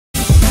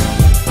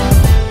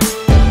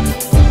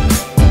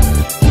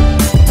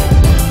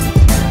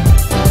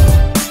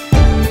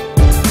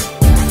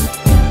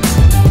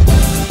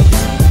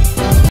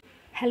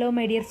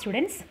Hello my dear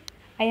students,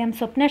 I am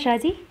Swapna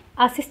Shaji,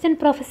 Assistant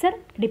Professor,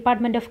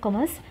 Department of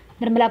Commerce,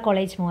 Nirmala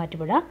College,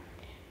 Movatipuzha.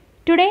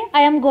 Today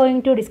I am going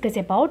to discuss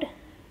about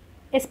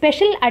a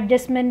special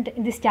adjustment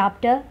in this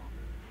chapter,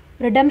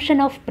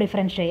 redemption of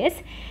preference shares,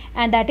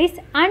 and that is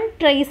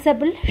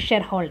untraceable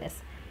shareholders.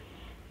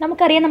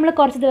 നമുക്കറിയാം നമ്മൾ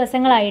കുറച്ച്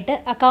ദിവസങ്ങളായിട്ട്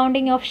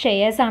accounting of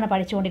shares ആണ്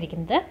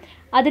പഠിച്ചുകൊണ്ടിരിക്കുന്നത്.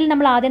 അതിൽ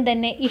നമ്മൾ ആദ്യം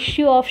തന്നെ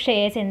ഇഷ്യൂ ഓഫ്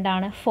ഷെയർസ്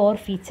എന്താണ്, ഫോർ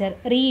ഫീച്ചർ,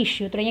 റീ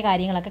ഇഷ്യൂ തുടങ്ങിയ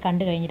കാര്യങ്ങളൊക്കെ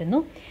കണ്ടു കഴിഞ്ഞിരുന്നു.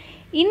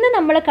 ഇന്ന്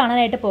നമ്മൾ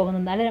കാണാനായിട്ട്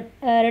പോകുന്നത് അത്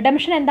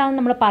റിഡംഷൻ എന്താണെന്ന്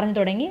നമ്മൾ പറഞ്ഞു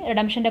തുടങ്ങി.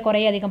 റിഡംഷൻ്റെ കുറേ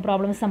അധികം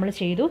പ്രോബ്ലംസ് നമ്മൾ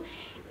ചെയ്തു.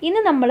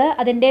 ഇന്ന് നമ്മൾ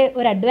അതിൻ്റെ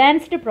ഒരു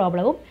അഡ്വാൻസ്ഡ്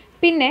പ്രോബ്ലവും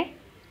പിന്നെ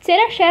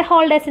ചില ഷെയർ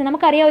ഹോൾഡേഴ്സിന്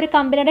നമുക്കറിയാം ഒരു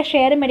കമ്പനിയുടെ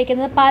ഷെയർ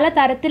മേടിക്കുന്നത് പല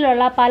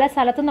തരത്തിലുള്ള പല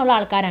സ്ഥലത്തു നിന്നുള്ള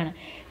ആൾക്കാരാണ്.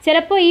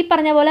 ചിലപ്പോൾ ഈ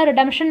പറഞ്ഞ പോലെ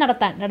റിഡംഷൻ എന്ന്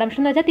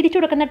വെച്ചാൽ തിരിച്ചു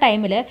കൊടുക്കുന്ന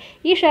ടൈമിൽ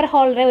ഈ ഷെയർ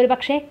ഹോൾഡറെ ഒരു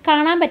പക്ഷേ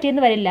കാണാൻ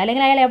പറ്റിയെന്ന് വരില്ല,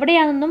 അല്ലെങ്കിൽ അയാൾ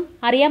എവിടെയാണെന്നൊന്നും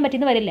അറിയാൻ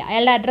പറ്റിയെന്ന് വരില്ല,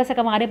 അയാളുടെ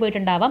അഡ്രസ്സൊക്കെ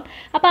മാറിപ്പോയിട്ടുണ്ടാവാം.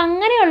 അപ്പോൾ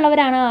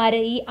അങ്ങനെയുള്ളവരാണ് ആര്,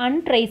 ഈ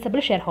അൺട്രേസബിൾ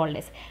ഷെയർ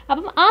ഹോൾഡേഴ്സ്.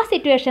 അപ്പം ആ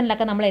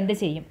സിറ്റുവേഷനിലൊക്കെ നമ്മൾ എന്ത്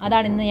ചെയ്യും,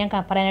 അതാണ് ഇന്ന് ഞാൻ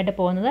പറയാനായിട്ട്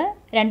പോകുന്നത്.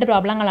 രണ്ട്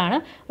പ്രോബ്ലങ്ങളാണ്,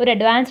 ഒരു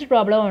അഡ്വാൻസ്ഡ്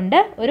പ്രോബ്ലം ഉണ്ട്,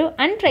 ഒരു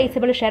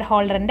അൺട്രേസബിൾ ഷെയർ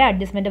ഹോൾഡറിൻ്റെ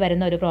അഡ്ജസ്റ്റ്മെൻറ്റ്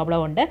വരുന്ന ഒരു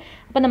പ്രോബ്ലം ഉണ്ട്.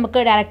 അപ്പോൾ നമുക്ക്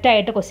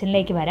ഡയറക്റ്റായിട്ട്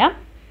ക്വസ്റ്റ്യനിലേക്ക് വരാം.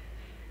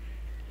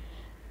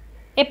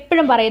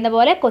 എപ്പോഴും പറയുന്ന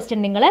പോലെ ക്വസ്റ്റ്യൻ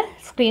നിങ്ങൾ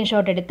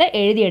സ്ക്രീൻഷോട്ട് എടുത്ത്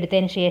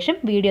എഴുതിയെടുത്തതിന് ശേഷം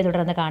വീഡിയോ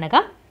തുടർന്ന് കാണുക.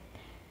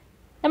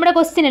 നമ്മുടെ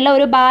ക്വസ്റ്റ്യനിൽ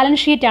ഒരു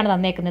balance ഷീറ്റാണ്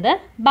തന്നേക്കുന്നത്.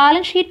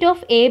 Balance sheet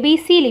of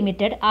ABC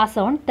limited as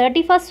on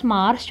 31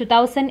 March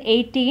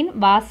 2018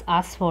 was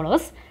as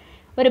follows.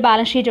 ഒരു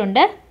ബാലൻസ് ഷീറ്റ്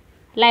ഉണ്ട്,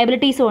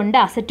 ലയബിലിറ്റീസും ഉണ്ട്,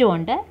 അസറ്റും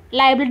ഉണ്ട്.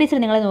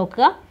 ലയബിലിറ്റീസിൽ നിങ്ങൾ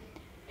നോക്കുക,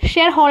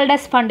 ഷെയർ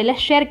ഹോൾഡേഴ്സ് ഫണ്ടിൽ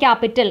ഷെയർ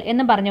ക്യാപിറ്റൽ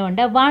എന്നും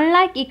പറഞ്ഞുകൊണ്ട് 1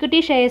 lakh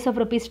equity shares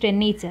of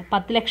 ₹10 each,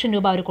 10 ലക്ഷം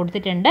രൂപ അവർ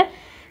കൊടുത്തിട്ടുണ്ട്.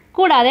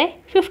 കൂടാതെ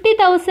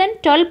 50,000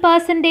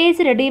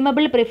 12%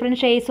 redeemable preference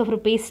shares of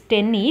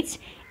 ₹10 each,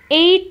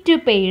 8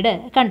 paid.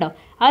 കണ്ടോ,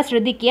 അത്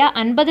ശ്രദ്ധിക്കുക.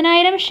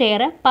 50,000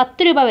 ഷെയർ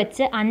 10 രൂപ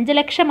വെച്ച് 5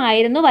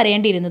 ലക്ഷമായിരുന്നു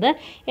വരേണ്ടിയിരുന്നത്.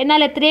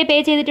 എന്നാൽ എത്രയേ പേ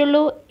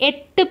ചെയ്തിട്ടുള്ളൂ,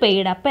 8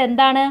 പെയ്ഡ്. അപ്പോൾ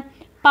എന്താണ്,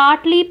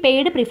 പാർട്ട്ലി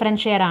പെയ്ഡ്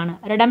പ്രിഫറൻസ് ഷെയർ ആണ്.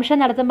 റിഡംഷൻ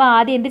നടത്തുമ്പോൾ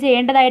ആദ്യം എന്ത്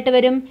ചെയ്യേണ്ടതായിട്ട്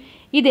വരും,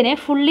 ഇതിനെ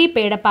ഫുള്ളി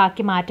പെയ്ഡപ്പ്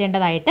ആക്കി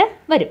മാറ്റേണ്ടതായിട്ട്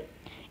വരും.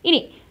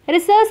 ഇനി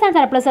റിസർവ്സ് ആൻഡ്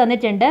സർപ്ലസ്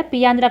തന്നിട്ടുണ്ട്. പി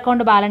ആൻഡ്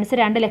അക്കൗണ്ട് ബാലൻസ്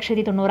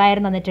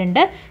 2,90,000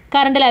 തന്നിട്ടുണ്ട്.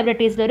 കറണ്ട്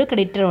ലയബിലിറ്റീസിൽ ഒരു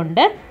ക്രെഡിറ്റർ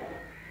ഉണ്ട്.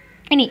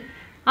 ഇനി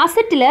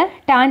അസറ്റിൽ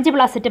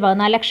ടാഞ്ചിബിൾ അസറ്റ്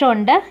 14 ലക്ഷം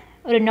ഉണ്ട്,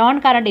 ഒരു നോൺ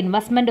കറണ്ട്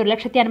ഇൻവെസ്റ്റ്മെൻറ്റ്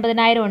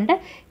 1,50,000 ഉണ്ട്,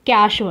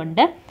 ക്യാഷും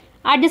ഉണ്ട്.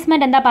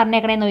 അഡ്ജസ്റ്റ്മെൻറ്റ് എന്താ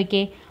പറഞ്ഞേക്കണേന്ന്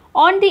നോക്കിയേ.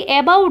 On the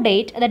above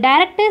date, the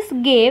directors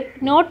gave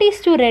notice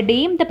to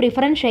redeem the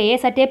preference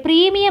shares at a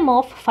premium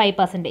of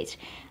 5%.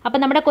 അപ്പോൾ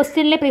നമ്മുടെ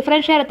ക്വസ്റ്റ്യനിലെ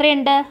പ്രിഫറൻസ് ഷെയർ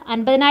എത്രയുണ്ട്,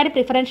 50,000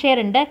 പ്രിഫറൻസ് ഷെയർ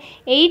ഉണ്ട്,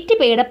 8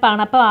 പെയ്ഡപ്പ്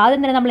ആണ്. അപ്പോൾ ആദ്യം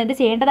തന്നെ നമ്മൾ എന്ത്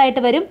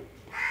ചെയ്യേണ്ടതായിട്ട് വരും,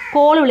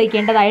 കോൾ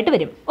വിളിക്കേണ്ടതായിട്ട്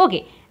വരും.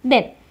 Okay,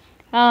 then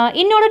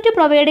in order to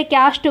provide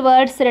cash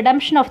towards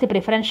redemption of the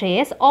preference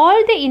shares, all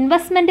the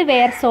investment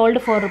were sold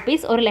for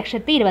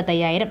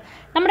 ₹1,25,000.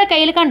 നമ്മുടെ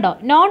കയ്യിൽ കണ്ടോ,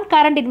 നോൺ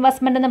കറണ്ട്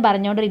ഇൻവെസ്റ്റ്മെൻറ്റ് എന്ന്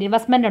പറഞ്ഞുകൊണ്ട് ഒരു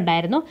ഇൻവെസ്റ്റ്മെൻറ്റ്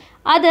ഉണ്ടായിരുന്നു.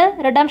 അത്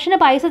റിഡംഷന്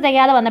പൈസ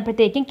തികയാതെ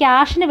വന്നപ്പോഴത്തേക്കും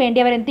ക്യാഷിന്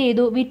വേണ്ടി അവർ എന്ത്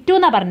ചെയ്തു, വിറ്റു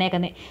എന്നാണ്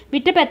പറഞ്ഞേക്കുന്നത്.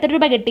 വിറ്റപ്പോൾ എത്ര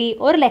രൂപ കിട്ടി,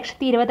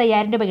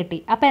 ₹1,20,000 രൂപ കിട്ടി.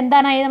 അപ്പോൾ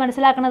എന്താണ് ഇത്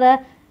മനസ്സിലാക്കുന്നത്,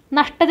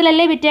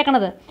 നഷ്ടത്തിലല്ലേ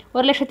വിറ്റേക്കണത്.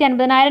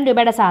 1,50,000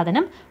 രൂപയുടെ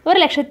സാധനം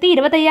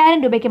 1,20,000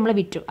 രൂപയ്ക്ക് നമ്മൾ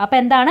വിറ്റു. അപ്പോൾ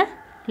എന്താണ്,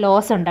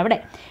 ലോസ് ഉണ്ട് അവിടെ.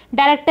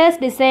 Directors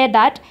decide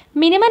that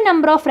minimum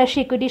number of fresh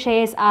equity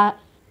shares are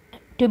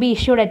to be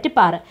issued at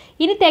par.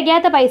 ഇനി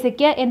തികയാത്ത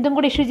പൈസയ്ക്ക് എന്തും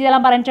കൂടി ഇഷ്യൂ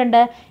ചെയ്യാൻ പറഞ്ഞിട്ടുണ്ട്,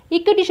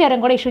 ഇക്വിറ്റി ഷെയറും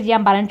കൂടെ ഇഷ്യൂ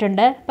ചെയ്യാൻ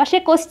പറഞ്ഞിട്ടുണ്ട്. പക്ഷേ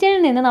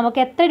ക്വസ്റ്റ്യനിൽ നിന്ന് നമുക്ക്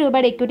എത്ര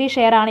രൂപയുടെ ഇക്വിറ്റി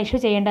ഷെയർ ആണ് ഇഷ്യൂ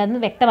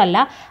ചെയ്യേണ്ടതെന്ന് വ്യക്തമല്ല.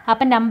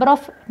 അപ്പം നമ്പർ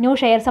ഓഫ് ന്യൂ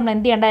ഷെയർസ് നമ്മൾ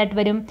എന്ത് ചെയ്യേണ്ടതായിട്ട്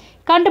വരും,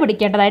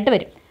 കണ്ടുപിടിക്കേണ്ടതായിട്ട്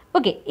വരും.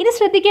 ഓക്കെ, ഇത്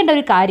ശ്രദ്ധിക്കേണ്ട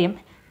ഒരു കാര്യം,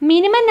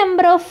 minimum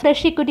number of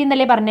fresh equity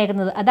എന്നല്ലേ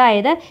പറഞ്ഞേക്കുന്നത്.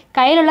 അതായത്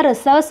കയ്യിലുള്ള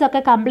റിസർവ്സ്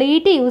ഒക്കെ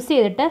കംപ്ലീറ്റ് യൂസ്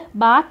ചെയ്തിട്ട്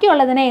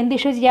ബാക്കിയുള്ളതിനെ എന്ത്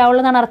ഇഷ്യൂ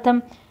ചെയ്യാവുള്ളൂ എന്നാണ് അർത്ഥം,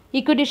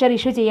 ഇക്വിറ്റി ഷെയർ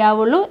ഇഷ്യൂ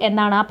ചെയ്യാവുള്ളൂ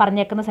എന്നാണ് ആ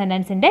പറഞ്ഞേക്കുന്ന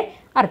സെൻറ്റൻസിൻ്റെ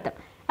അർത്ഥം.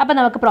 അപ്പോൾ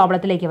നമുക്ക്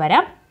പ്രോബ്ലത്തിലേക്ക്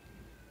വരാം.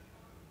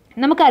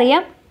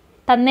 നമുക്കറിയാം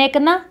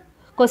തന്നേക്കുന്ന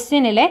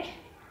ക്വസ്റ്റ്യനിലെ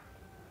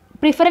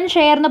പ്രിഫറൻസ്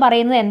ഷെയർ എന്ന്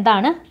പറയുന്നത്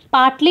എന്താണ്,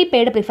 പാർട്ട്ലി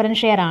പെയ്ഡ്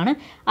പ്രിഫറൻസ് ഷെയർ ആണ്.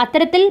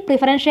 അത്തരത്തിൽ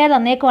പ്രിഫറൻസ് ഷെയർ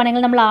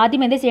തന്നേക്കുവാണെങ്കിൽ നമ്മൾ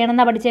ആദ്യം എന്ത് ചെയ്യണം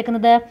എന്നാണ്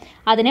പഠിച്ചേക്കുന്നത്,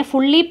 അതിനെ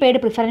ഫുള്ളി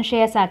പെയ്ഡ് പ്രിഫറൻസ്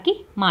ഷെയർസ് ആക്കി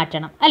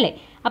മാറ്റണം അല്ലേ.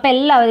 അപ്പോൾ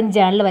എല്ലാവരും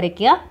ജേണൽ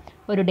വരയ്ക്കുക.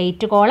 ഒരു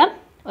ഡേറ്റ് കോളം,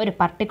 ഒരു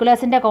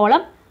പർട്ടിക്കുലേഴ്സിൻ്റെ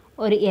കോളം,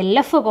 ഒരു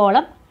LF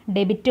column,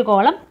 debit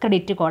column,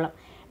 credit column.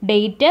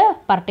 Date,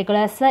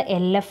 particulars,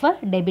 LF,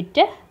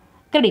 debit,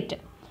 credit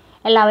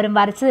എല്ലാവരും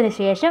വരച്ചതിന്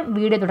ശേഷം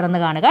വീഡിയോ തുടർന്ന്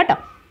കാണുക കേട്ടോ.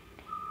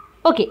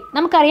 ഓക്കെ,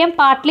 നമുക്കറിയാം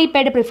പാർട്ട്ലി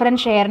പെയ്ഡ്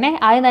പ്രിഫറൻസ് ഷെയറിനെ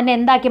ആദ്യം തന്നെ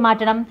എന്താക്കി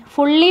മാറ്റണം,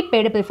 ഫുള്ളി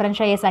പെയ്ഡ് പ്രിഫറൻസ്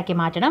ഷെയർസ് ആക്കി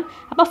മാറ്റണം.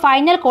 അപ്പോൾ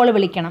ഫൈനൽ കോൾ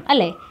വിളിക്കണം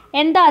അല്ലേ.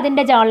 എന്താ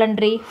അതിൻ്റെ ജേണൽ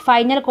എൻട്രി,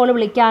 ഫൈനൽ കോൾ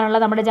വിളിക്കാനുള്ള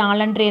നമ്മുടെ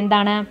ജേണൽ എൻട്രി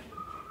എന്താണ്.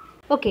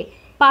 Okay,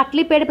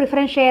 partly paid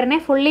preference ഷെയറിനെ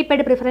fully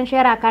paid preference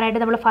share ആക്കാനായിട്ട്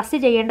നമ്മൾ ഫസ്റ്റ്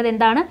ചെയ്യേണ്ടത്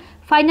എന്താണ്,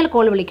 ഫൈനൽ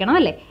കോൾ വിളിക്കണം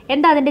അല്ലേ.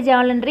 എന്താ അതിൻ്റെ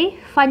ജേണൽ എൻട്രി,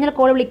 ഫൈനൽ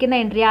കോൾ വിളിക്കുന്ന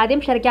എൻട്രി ആദ്യം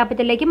ഷെയർ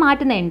ക്യാപിറ്റലിലേക്ക്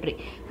മാറ്റുന്ന entry.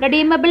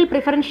 Redeemable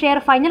preference share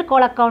final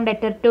call account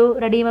debtor to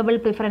redeemable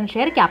preference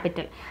share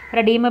capital.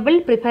 Redeemable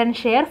preference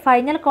share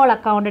final call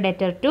account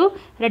debtor to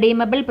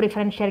redeemable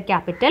preference share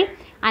capital.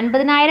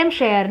 50,000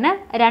 ഷെയറിന്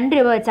 2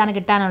 രൂപ വെച്ചാണ്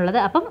കിട്ടാനുള്ളത്.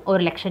 അപ്പം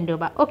 1,00,000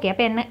 രൂപ. Okay,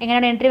 അപ്പോൾ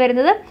എങ്ങനെയാണ് entry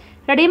വരുന്നത്,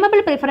 redeemable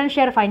preference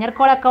share final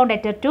call account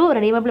debtor to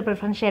redeemable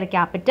preference share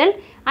capital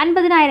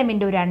 50,000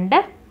 × 2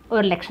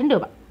 1,00,000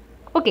 രൂപ.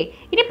 Okay,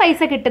 ഇനി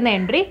പൈസ കിട്ടുന്ന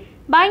entry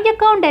bank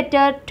account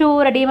debtor to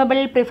redeemable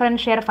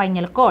preference share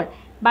final call.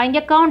 Bank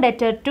account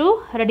debtor to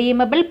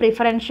redeemable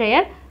preference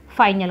share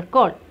final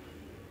call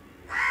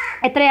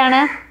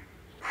എത്രയാണ്?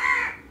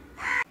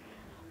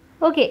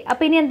 Okay,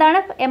 അപ്പോൾ ഇനി എന്താണ്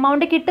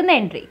amount കിട്ടുന്ന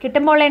entry?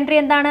 കിട്ടുമ്പോൾ എൻട്രി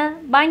എന്താണ്?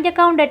 Bank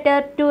account debtor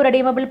to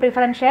redeemable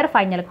preference share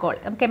final call.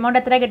 നമുക്ക് amount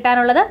എത്ര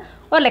കിട്ടാനുള്ളത്?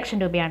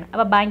 1,00,000 രൂപയാണ്.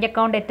 അപ്പോൾ bank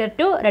account debtor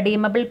to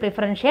redeemable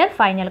preference share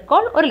final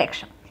call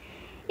 1,00,000.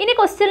 ഇനി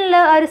ക്വസ്റ്റ്യനിൽ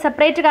ഒരു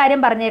സെപ്പറേറ്റ്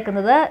കാര്യം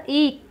പറഞ്ഞേക്കുന്നത്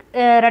ഈ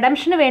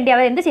റിഡംഷന് വേണ്ടി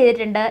അവർ എന്ത്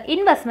ചെയ്തിട്ടുണ്ട്?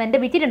 ഇൻവെസ്റ്റ്മെൻറ്റ്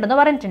വിറ്റിട്ടുണ്ടെന്ന്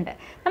പറഞ്ഞിട്ടുണ്ട്.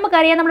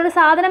 നമുക്കറിയാം, നമ്മളൊരു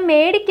സാധനം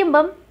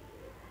മേടിക്കുമ്പം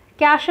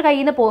ക്യാഷ്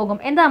കയ്യിൽ നിന്ന് പോകും.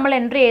 എന്താ നമ്മൾ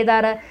എൻട്രി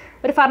ചെയ്താറ്?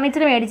 ഒരു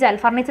ഫർണിച്ചർ മേടിച്ചാൽ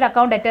furniture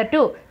account debtor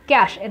to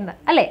cash എന്ന്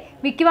അല്ലേ?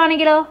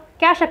 വിൽക്കുവാണെങ്കിലോ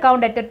cash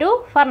account debtor to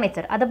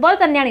furniture. അതുപോലെ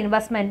തന്നെയാണ്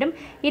ഇൻവെസ്റ്റ്മെൻറ്റും.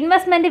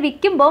 ഇൻവെസ്റ്റ്മെൻറ്റ്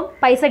വിൽക്കുമ്പോൾ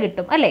പൈസ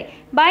കിട്ടും അല്ലേ?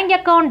 ബാങ്ക്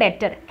അക്കൗണ്ട്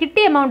ഡെറ്റർ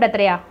കിട്ടിയ എമൗണ്ട്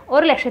എത്രയാണ്?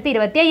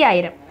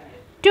 1,25,000.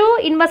 ടു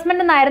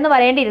ഇൻവെസ്റ്റ്മെൻറ്റ് എന്നായിരുന്നു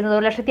വരേണ്ടിയിരുന്നത്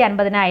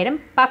 1,50,000.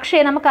 പക്ഷേ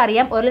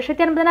നമുക്കറിയാം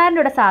 1,50,000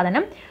 രൂപയുടെ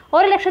സാധനം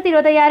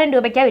 1,25,000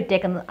 രൂപയ്ക്കാണ്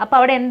വിറ്റേക്കുന്നത്. അപ്പോൾ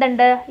അവിടെ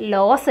എന്തുണ്ട്?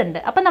 ലോസ് ഉണ്ട്.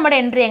 അപ്പോൾ നമ്മുടെ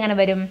എൻട്രി എങ്ങനെ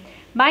വരും?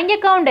 Bank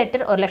account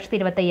debtor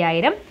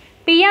 1,25,000,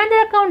 P and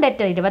account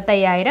debtor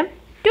 25,000,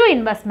 to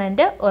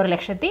investment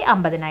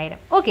 1,50,000.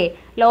 Okay,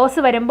 loss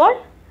വരുമ്പോൾ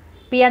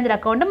പി ആൻഡ്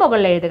അക്കൗണ്ട്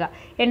മുകളിൽ എഴുതുക.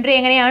 എൻട്രി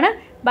എങ്ങനെയാണ്?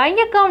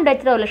 Bank account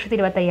debtor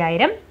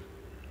 1,25,000,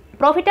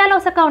 profit and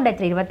loss account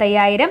debtor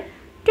 25,000,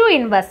 to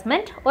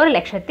investment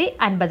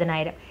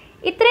 1,50,000.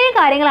 ഇത്രയും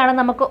കാര്യങ്ങളാണ്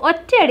നമുക്ക്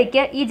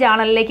ഒറ്റയടിക്ക് ഈ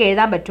ജേണലിലേക്ക്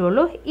എഴുതാൻ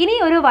പറ്റുള്ളൂ. ഇനി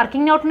ഒരു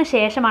വർക്കിംഗ് നോട്ടിന്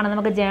ശേഷമാണ്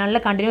നമുക്ക് ജേണൽ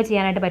കണ്ടിന്യൂ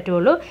ചെയ്യാനായിട്ട്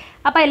പറ്റുള്ളൂ.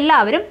 അപ്പോൾ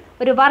എല്ലാവരും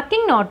ഒരു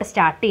വർക്കിംഗ് നോട്ട്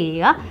സ്റ്റാർട്ട്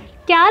ചെയ്യുക.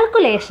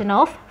 Calculation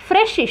of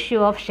fresh issue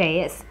of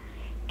shares.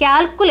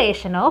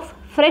 Calculation of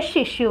fresh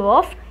issue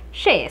of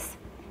shares.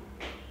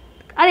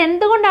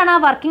 അതെന്തുകൊണ്ടാണ് ആ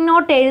വർക്കിംഗ്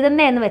നോട്ട്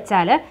എഴുതുന്നത് എന്ന്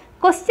വെച്ചാൽ,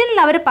 ക്വസ്റ്റ്യനിൽ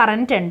അവർ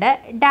പറഞ്ഞിട്ടുണ്ട്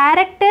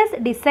directors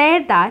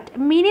decide that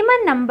minimum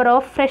number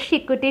of fresh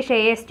equity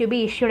shares to be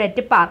issued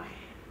at par.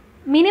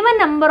 Minimum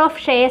number of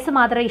shares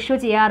മാത്രമേ issue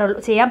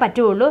ചെയ്യാൻ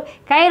പറ്റുള്ളൂ.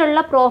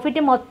 കയ്യിലുള്ള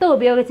പ്രോഫിറ്റ് മൊത്തം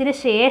ഉപയോഗിച്ചതിന്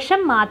ശേഷം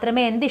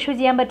മാത്രമേ എന്ത് ഇഷ്യൂ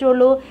ചെയ്യാൻ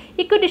പറ്റുള്ളൂ?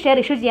 ഇക്വിറ്റി ഷെയർ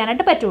ഇഷ്യൂ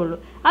ചെയ്യാനായിട്ട് പറ്റുള്ളൂ.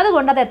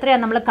 അതുകൊണ്ട് അത്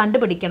എത്രയാണ് നമ്മൾ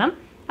കണ്ടുപിടിക്കണം.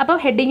 അപ്പം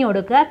ഹെഡിങ്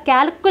കൊടുക്കുക,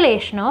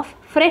 calculation of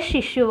fresh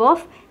issue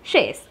of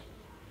shares.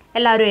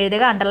 എല്ലാവരും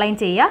എഴുതുക, അണ്ടർലൈൻ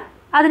ചെയ്യുക.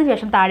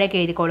 അതിനുശേഷം താഴേക്ക്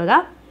എഴുതിക്കൊള്ളുക,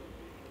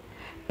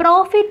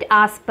 profit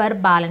as per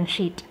balance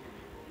sheet.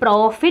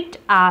 Profit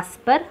as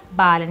per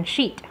balance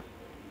sheet.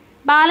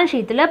 Balance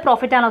ഷീറ്റിൽ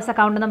പ്രോഫിറ്റ് ആൻഡ് ലോസ്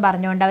അക്കൗണ്ട് എന്നും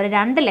പറഞ്ഞുകൊണ്ട് അവർ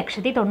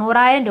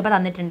 2,90,000 രൂപ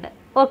തന്നിട്ടുണ്ട്.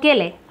 ഓക്കെ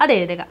അല്ലേ? അത്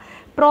എഴുതുക.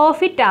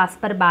 Profit as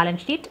per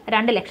balance sheet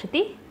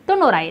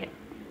 2,90,000.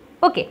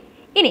 Okay,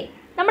 ഇനി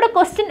നമ്മുടെ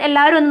ക്വസ്റ്റ്യൻ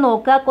എല്ലാവരും ഒന്ന്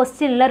നോക്കുക.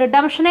 ക്വസ്റ്റ്യനിൽ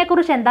റിഡംഷനെ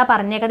കുറിച്ച് എന്താ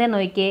പറഞ്ഞേക്കുന്നത്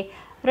നോക്കിയേ.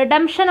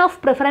 Redemption of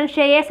preference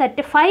shares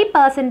at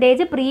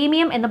 5%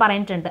 premium എന്ന്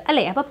പറഞ്ഞിട്ടുണ്ട്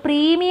അല്ലേ? അപ്പോൾ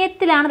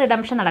പ്രീമിയത്തിലാണ്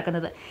റിഡംഷൻ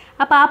നടക്കുന്നത്.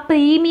 അപ്പോൾ ആ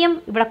പ്രീമിയം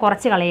ഇവിടെ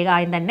കുറച്ച് കളയുക.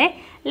 ആദ്യം തന്നെ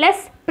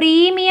ലെസ്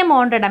പ്രീമിയം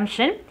ഓൺ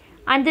റിഡംഷൻ.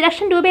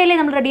 5,00,000 രൂപയല്ലേ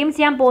നമ്മൾ റിഡീം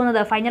ചെയ്യാൻ പോകുന്നത്.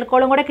 ഫൈനൽ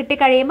കോളും കൂടെ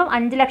കിട്ടിക്കഴിയുമ്പം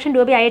 5,00,000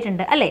 രൂപ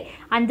ആയിട്ടുണ്ട് അല്ലേ?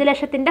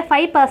 5,00,000ൻ്റെ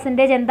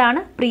 5%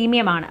 എന്താണ്?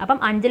 പ്രീമിയമാണ്. അപ്പം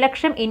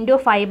 5,00,000 ഇൻറ്റു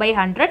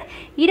 5/100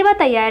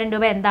 25,000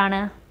 രൂപ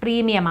എന്താണ്?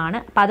 പ്രീമിയമാണ്.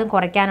 അപ്പോൾ അതും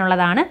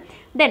കുറയ്ക്കാനുള്ളതാണ്.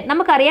 ദെൻ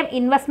നമുക്കറിയാം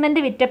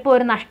ഇൻവെസ്റ്റ്മെൻറ്റ് വിറ്റപ്പോൾ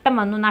ഒരു നഷ്ടം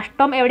വന്നു.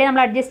 നഷ്ടം എവിടെയാണ്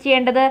നമ്മൾ അഡ്ജസ്റ്റ്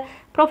ചെയ്യേണ്ടത്?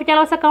 Profit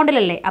and loss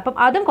അക്കൗണ്ടിലല്ലേ? അപ്പം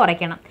അതും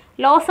കുറയ്ക്കണം.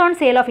 Loss on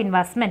sale of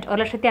investment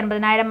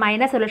 1,50,000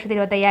 minus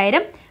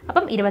 1,25,000,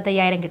 അപ്പം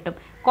 25,000 കിട്ടും.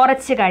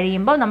 കുറച്ച്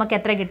കഴിയുമ്പോൾ നമുക്ക്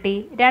എത്ര കിട്ടി?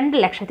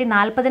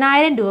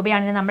 2,40,000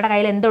 രൂപയാണ് നമ്മുടെ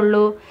കയ്യിൽ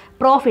എന്തുള്ളൂ?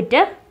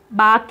 പ്രോഫിറ്റ്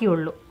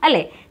ബാക്കിയുള്ളൂ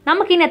അല്ലേ?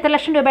 നമുക്കിനി എത്ര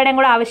ലക്ഷം രൂപയുടെയും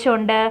കൂടെ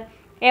ആവശ്യമുണ്ട്?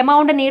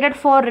 Amount needed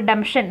for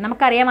redemption.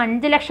 നമുക്കറിയാം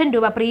 5,00,000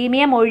 രൂപ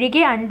പ്രീമിയം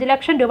ഒഴികെ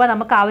 5,00,000 രൂപ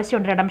നമുക്ക്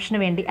ആവശ്യമുണ്ട് റിഡംഷന്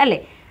വേണ്ടി അല്ലേ?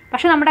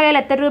 പക്ഷേ നമ്മുടെ കയ്യിൽ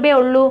എത്ര രൂപയേ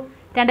ഉള്ളൂ?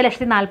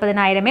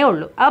 2,40,000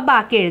 ഉള്ളൂ. അപ്പോൾ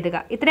ബാക്കി എഴുതുക.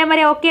 ഇത്രയും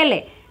വരെ ഓക്കെ അല്ലേ?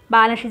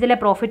 ബാലൻസ് ഷീറ്റിലെ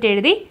പ്രോഫിറ്റ്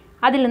എഴുതി,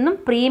 അതിൽ നിന്നും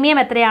പ്രീമിയം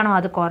എത്രയാണോ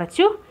അത്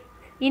കുറച്ചു,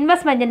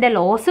 ഇൻവെസ്റ്റ്മെൻറ്റിൻ്റെ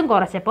ലോസും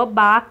കുറച്ചപ്പോൾ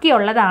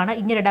ബാക്കിയുള്ളതാണ്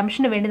ഇനി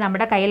റിഡംഷന് വേണ്ടി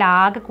നമ്മുടെ കയ്യിൽ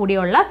ആകെ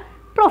കൂടിയുള്ള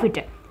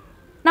പ്രോഫിറ്റ്.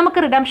 നമുക്ക്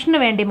റിഡംഷന്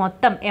വേണ്ടി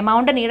മൊത്തം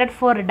എമൗണ്ട് നീഡഡ്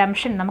ഫോർ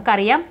റിഡംഷൻ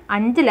നമുക്കറിയാം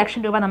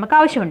 5,00,000 രൂപ നമുക്ക്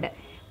ആവശ്യമുണ്ട്.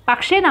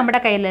 പക്ഷേ നമ്മുടെ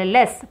കയ്യിൽ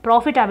ലെസ്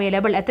പ്രോഫിറ്റ്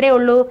അവൈലബിൾ എത്രയേ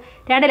ഉള്ളൂ?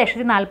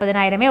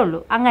 2,40,000 ഉള്ളൂ.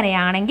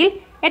 അങ്ങനെയാണെങ്കിൽ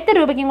എത്ര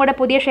രൂപയ്ക്കും കൂടെ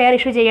പുതിയ ഷെയർ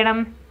ഇഷ്യൂ ചെയ്യണം?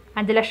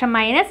 5,00,000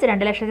 മൈനസ്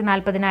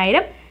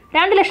 2,40,000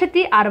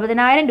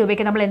 2,60,000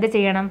 രൂപയ്ക്ക് നമ്മൾ എന്ത്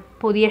ചെയ്യണം?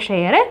 പുതിയ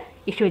ഷെയർ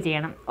ഇഷ്യൂ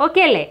ചെയ്യണം.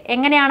 ഓക്കെ അല്ലേ?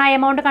 എങ്ങനെയാണ് ആ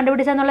എമൗണ്ട്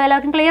കണ്ടുപിടിച്ചതെന്നുള്ളത്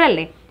എല്ലാവർക്കും ക്ലിയർ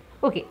അല്ലേ?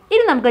 ഓക്കെ,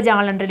 ഇനി നമുക്ക്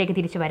ജേണൽ എൻട്രിയിലേക്ക്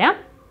തിരിച്ചു വരാം.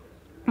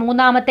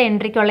 മൂന്നാമത്തെ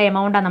എൻട്രിക്കുള്ള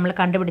എമൗണ്ടാണ് നമ്മൾ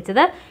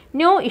കണ്ടുപിടിച്ചത്.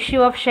 ന്യൂ ഇഷ്യൂ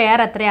ഓഫ് ഷെയർ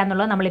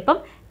എത്രയാണെന്നുള്ളത് നമ്മളിപ്പം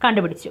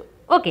കണ്ടുപിടിച്ചു.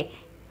 ഓക്കെ,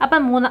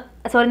 അപ്പം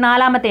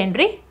നാലാമത്തെ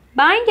entry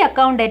bank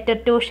account debtor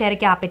to share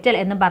capital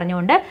എന്ന്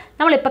പറഞ്ഞുകൊണ്ട്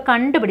നമ്മളിപ്പോൾ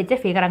കണ്ടുപിടിച്ച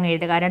ഫിഗർ അങ്ങ്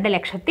എഴുതുക.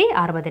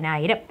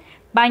 2,60,000.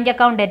 Bank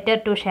account debtor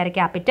to share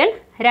capital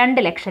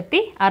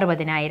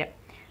 2,60,000.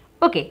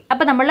 Okay,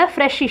 അപ്പോൾ നമ്മൾ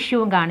ഫ്രഷ്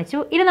ഇഷ്യൂവും കാണിച്ചു.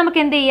 ഇനി നമുക്ക്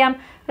എന്ത് ചെയ്യാം?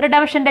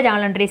 റിഡംഷൻ്റെ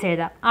ജേണൽ എൻട്രീസ്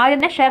എഴുതാം. ആദ്യം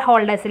തന്നെ ഷെയർ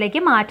ഹോൾഡേഴ്സിലേക്ക്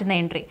മാറ്റുന്ന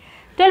entry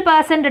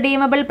 12%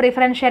 redeemable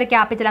preference share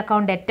capital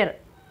account debtor.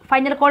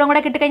 Final കോളും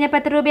കൂടെ കിട്ടിക്കഴിഞ്ഞപ്പോൾ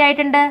എത്ര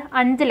രൂപയായിട്ടുണ്ട്?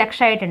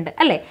 5,00,000 ആയിട്ടുണ്ട്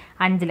അല്ലേ?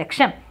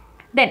 5,00,000.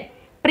 Then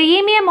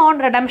premium on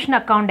redemption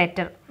account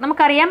debtor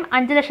നമുക്കറിയാം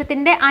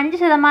 5,00,000ൻ്റെ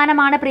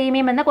 5%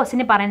 പ്രീമിയം എന്ന്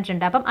ക്വസ്റ്റിന്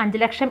പറഞ്ഞിട്ടുണ്ട്. അപ്പം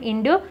 5,00,000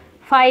 into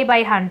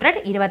 5/100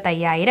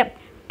 25,000.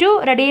 To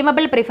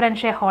redeemable preference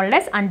share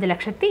holders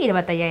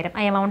 5,25,000. ആ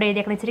എമൗണ്ട്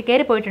എഴുതിയേക്കുന്ന ഇച്ചിരി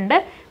കയറി പോയിട്ടുണ്ട്,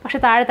 പക്ഷേ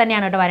താഴെ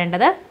തന്നെയാണ് കേട്ടോ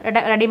വരേണ്ടത്.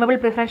 റെഡീമബിൾ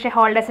പ്രിഫറൻസ് ഷെയർ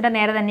ഹോൾഡേഴ്സിൻ്റെ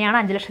നേരെ തന്നെയാണ്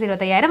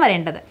 5,25,000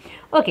 വരേണ്ടത്.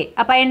 ഓക്കെ,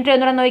 അപ്പോൾ എൻട്രി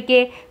ഒന്നുകൂടെ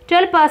നോക്കിയേ.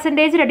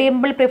 12%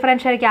 redeemable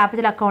preference share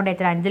capital account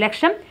എത്ര 5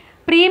 ലക്ഷം,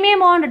 പ്രീമിയം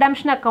ഓൺ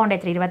റിഡംഷൻ അക്കൗണ്ട്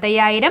എത്ര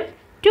 25,000,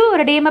 to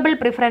redeemable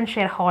preference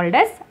share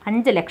holders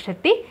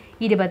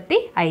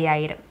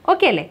 5,25,000.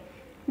 Okay അല്ലേ?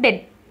 ദെൻ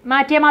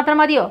മാറ്റിയാൽ മാത്രം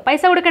മതിയോ?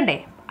 പൈസ കൊടുക്കണ്ടേ?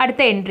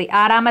 അടുത്ത എൻട്രി,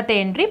 ആറാമത്തെ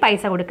എൻട്രി,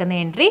 പൈസ കൊടുക്കുന്ന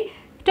entry.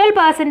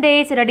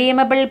 12%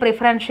 redeemable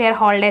preference share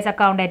holders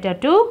account at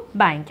to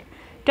bank.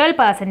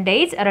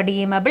 12%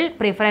 redeemable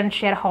preference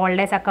share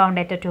holders account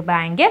at to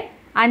bank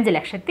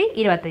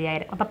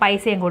 5,25,000. അപ്പോൾ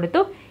പൈസയും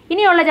കൊടുത്തു.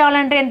 ഇനിയുള്ള ജേണൽ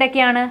എൻട്രി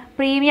എന്തൊക്കെയാണ്?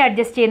 പ്രീമിയം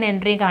അഡ്ജസ്റ്റ് ചെയ്യുന്ന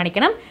എൻട്രിയും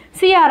കാണിക്കണം,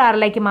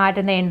 CRRലേക്ക്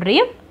മാറ്റുന്ന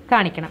എൻട്രിയും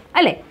കാണിക്കണം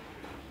അല്ലേ?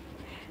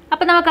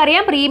 അപ്പോൾ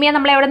നമുക്കറിയാം പ്രീമിയം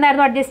നമ്മൾ എവിടെ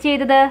നിന്നായിരുന്നു അഡ്ജസ്റ്റ്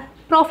ചെയ്തത്?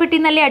 പ്രോഫിറ്റിൽ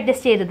നിന്നല്ലേ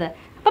അഡ്ജസ്റ്റ് ചെയ്തത്.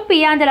 അപ്പോൾ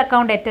P&L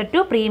account എറ്റർ to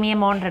premium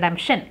on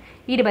redemption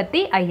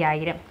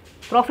 25,000.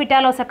 Profit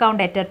and loss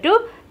account എറ്റർ to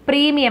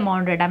premium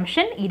on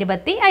redemption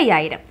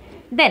 25,000.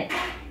 Then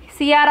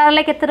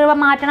CRRലേക്ക് എത്ര രൂപ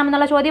മാറ്റണം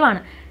എന്നുള്ള ചോദ്യമാണ്.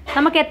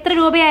 നമുക്ക് എത്ര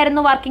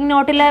രൂപയായിരുന്നു വർക്കിംഗ്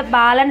നോട്ടിൽ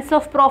ബാലൻസ്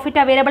ഓഫ്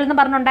പ്രോഫിറ്റ് അവൈലബിൾ എന്ന്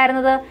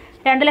പറഞ്ഞിട്ടുണ്ടായിരുന്നത്?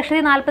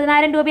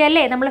 2,40,000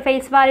 രൂപയല്ലേ നമ്മൾ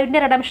ഫേസ് വാല്യൂവിൻ്റെ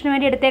റിഡംഷന്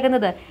വേണ്ടി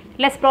എടുത്തേക്കുന്നത്.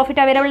 ലെസ്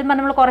പ്രോഫിറ്റ് അവൈലബിൾ എന്ന്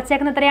പറഞ്ഞാൽ നമ്മൾ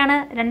കുറച്ചേക്കുന്നത് എത്രയാണ്?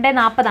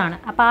 240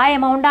 അപ്പോൾ ആ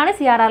എമൗണ്ടാണ്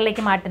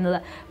CRRലേക്ക് മാറ്റുന്നത്.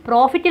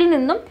 പ്രോഫിറ്റിൽ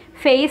നിന്നും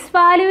ഫേസ്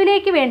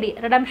വാല്യൂവിലേക്ക് വേണ്ടി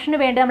റിഡംഷന്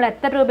വേണ്ടി നമ്മൾ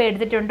എത്ര രൂപ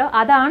എടുത്തിട്ടുണ്ടോ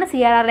അതാണ്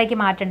CRRലേക്ക്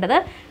മാറ്റേണ്ടത്.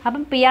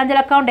 അപ്പം P&L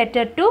account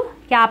എറ്റർ to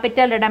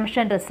capital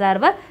redemption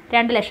reserve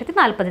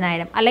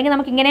 2,40,000. അല്ലെങ്കിൽ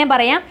നമുക്ക് ഇങ്ങനെയും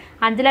പറയാം,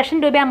 5 ലക്ഷം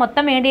രൂപയാണ്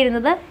മൊത്തം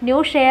വേണ്ടിയിരുന്നത്, ന്യൂ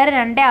ഷെയർ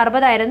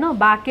 260 ആയിരുന്നു,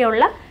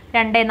 ബാക്കിയുള്ള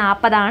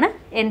 240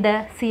 എന്ത്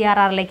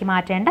CRRലേക്ക്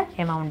മാറ്റേണ്ട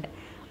എമൗണ്ട്.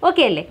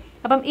 ഓക്കെ അല്ലേ?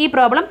 അപ്പം ഈ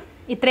പ്രോബ്ലം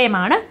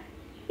ഇത്രയുമാണ്.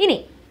 ഇനി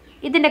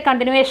ഇതിൻ്റെ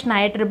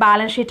കണ്ടിന്യൂവേഷനായിട്ടൊരു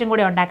ബാലൻസ് ഷീറ്റും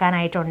കൂടി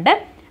ഉണ്ടാക്കാനായിട്ടുണ്ട്.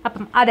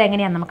 അപ്പം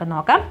അതെങ്ങനെയാണെന്ന് നമുക്ക്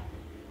നോക്കാം.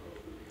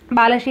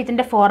 ബാലൻസ്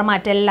ഷീറ്റിൻ്റെ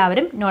ഫോർമാറ്റ്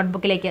എല്ലാവരും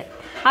നോട്ട്ബുക്കിലേക്ക്,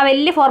 ആ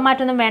വലിയ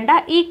ഫോർമാറ്റൊന്നും വേണ്ട.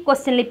 ഈ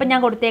ക്വസ്റ്റ്യനിൽ ഇപ്പം ഞാൻ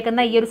കൊടുത്തേക്കുന്ന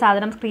ഈ ഒരു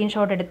സാധനം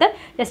സ്ക്രീൻഷോട്ട് എടുത്ത്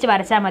ജസ്റ്റ്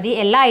വരച്ചാൽ മതി.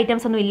 എല്ലാ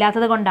ഐറ്റംസ് ഒന്നും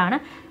ഇല്ലാത്തത് കൊണ്ടാണ്.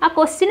 ആ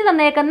ക്വസ്റ്റ്യന്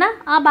തന്നേക്കുന്ന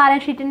ആ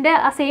ബാലൻസ് ഷീറ്റിൻ്റെ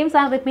ആ സെയിം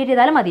സാധനം റിപ്പീറ്റ്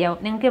ചെയ്താലും മതിയാവും.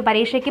 നിങ്ങൾക്ക്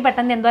പരീക്ഷയ്ക്ക്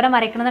പെട്ടെന്ന് എന്തോരം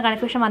വരയ്ക്കണമെന്ന്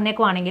കൺഫ്യൂഷൻ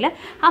വന്നേക്കുവാണെങ്കിൽ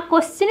ആ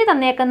ക്വസ്റ്റ്യന്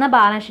തന്നേക്കുന്ന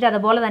ബാലൻസ് ഷീറ്റ്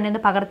അതുപോലെ തന്നെ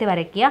ഒന്ന് പകർത്തി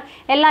വരയ്ക്കുക.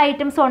 എല്ലാ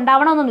ഐറ്റംസും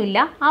ഉണ്ടാവണമെന്നൊന്നുമില്ല,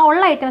 ആ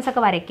ഉള്ള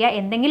ഐറ്റംസൊക്കെ വരയ്ക്കുക.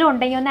 എന്തെങ്കിലും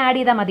ഉണ്ടെങ്കിൽ ഒന്ന് ആഡ്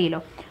ചെയ്താൽ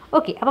മതിയല്ലോ.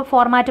 ഓക്കെ, അപ്പോൾ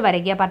ഫോർമാറ്റ്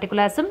വരയ്ക്കുക.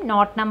 പർട്ടിക്കുലേഴ്സും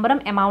നോട്ട്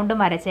നമ്പറും എമൗണ്ടും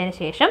വരച്ചതിന്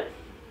ശേഷം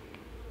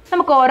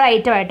നമുക്ക് ഓരോ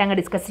ഐറ്റമായിട്ട് അങ്ങ്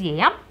ഡിസ്കസ്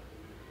ചെയ്യാം.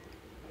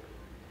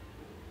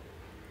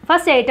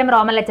 First item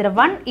Roman letter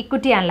 1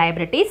 equity and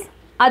liabilities.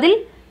 അതിൽ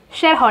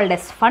ഷെയർ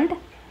ഹോൾഡേഴ്സ് ഫണ്ട്,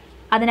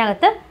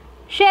 അതിനകത്ത്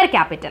ഷെയർ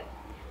ക്യാപിറ്റൽ.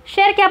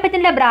 ഷെയർ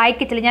ക്യാപിറ്റലിൻ്റെ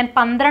ബ്രാക്കറ്റിൽ ഞാൻ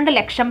 12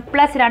 ലക്ഷം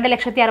പ്ലസ്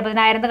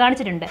 2,60,000 എന്ന്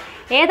കാണിച്ചിട്ടുണ്ട്.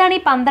 ഏതാണ്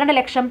ഈ 12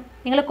 ലക്ഷം?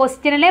 നിങ്ങൾ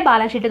ക്വസ്റ്റ്യനിലെ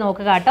ബാലൻസ് ഷീറ്റ്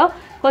നോക്കുക കേട്ടോ.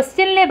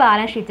 ക്വസ്റ്റ്യനിലെ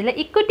ബാലൻസ് ഷീറ്റിൽ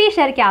ഇക്വിറ്റി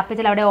ഷെയർ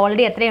ക്യാപിറ്റൽ അവിടെ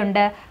ഓൾറെഡി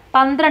എത്രയുണ്ട്?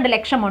 12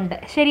 ലക്ഷമുണ്ട്.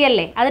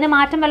 ശരിയല്ലേ? അതിന്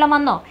മാറ്റം വല്ലതും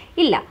വന്നോ?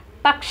 ഇല്ല.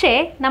 പക്ഷേ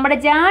നമ്മുടെ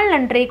ജേണൽ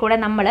എൻട്രി കൂടെ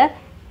നമ്മൾ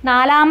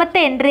 4ാമത്തെ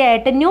എൻട്രി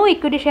ആയിട്ട് ന്യൂ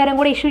ഇക്വിറ്റി ഷെയറും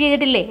കൂടെ ഇഷ്യൂ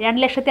ചെയ്തിട്ടില്ലേ?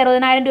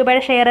 2,60,000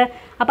 രൂപയുടെ ഷെയർ.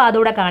 അപ്പോൾ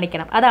അതുകൂടെ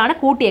കാണിക്കണം. അതാണ്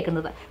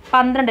കൂട്ടിയേക്കുന്നത്.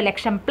 12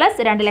 ലക്ഷം പ്ലസ്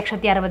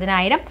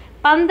 2,60,000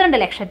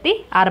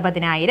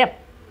 12,60,000.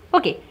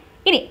 ഓക്കെ,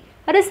 ഇനി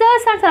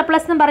റിസർവ്സ് ആൻഡ്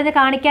സർപ്ലസ് എന്ന് പറഞ്ഞ്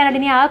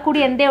കാണിക്കാനായിട്ട് ഇനി ആ കൂടി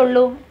എന്തേ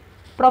ഉള്ളൂ?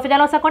 Profit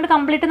and loss account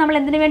complete നമ്മൾ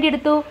എന്തിനു വേണ്ടി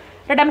എടുത്തു?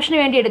 റിഡംഷന്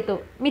വേണ്ടി എടുത്തു.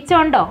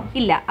 മിച്ചമുണ്ടോ?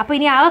 ഇല്ല. അപ്പോൾ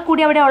ഇനി ആ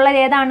കൂടി അവിടെ ഉള്ളത്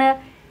ഏതാണ്?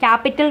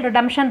 ക്യാപിറ്റൽ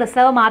റിഡംഷൻ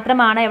റിസർവ്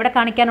മാത്രമാണ് എവിടെ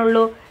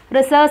കാണിക്കാനുള്ളൂ?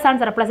 Reserves and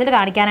സർപ്ലസിൽ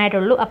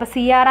കാണിക്കാനായിട്ടുള്ളൂ. അപ്പോൾ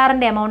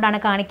CRRൻ്റെ എമൗണ്ടാണ്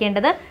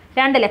കാണിക്കേണ്ടത്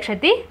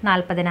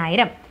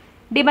 2,40,000.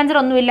 ഡിബഞ്ചർ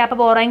ഒന്നുമില്ല, അപ്പോൾ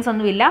ബോറോയിങ്സ്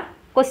ഒന്നുമില്ല.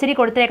 ക്വസ്റ്റ്യനിൽ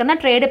കൊടുത്തേക്കുന്ന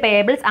ട്രേഡ്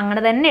പേയബിൾസ്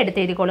അങ്ങനെ തന്നെ എടുത്ത്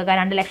എഴുതിക്കൊള്ളുക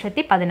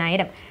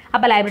 2,10,000.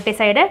 അപ്പോൾ ലയബിലിറ്റി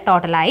സൈഡ്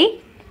ടോട്ടലായി.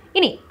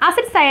 ഇനി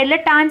അസറ്റ് സൈഡിൽ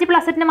ടാഞ്ചിബിൾ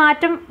അസറ്റിന്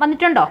മാറ്റം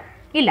വന്നിട്ടുണ്ടോ?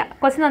 ഇല്ല.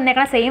 ക്വസ്റ്റ്യൻ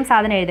തന്നേക്കണ സെയിം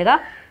സാധനം എഴുതുക.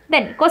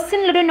 ദെൻ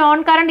ക്വസ്റ്റ്യനിലൊരു നോൺ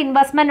കറണ്ട്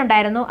ഇൻവെസ്റ്റ്മെൻറ്റ്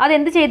ഉണ്ടായിരുന്നു, അത്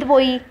എന്ത് ചെയ്തു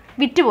പോയി?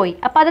 വിറ്റുപോയി.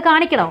 അപ്പോൾ അത്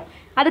കാണിക്കണോ?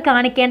 അത്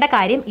കാണിക്കേണ്ട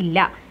കാര്യം ഇല്ല.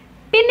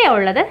 പിന്നെ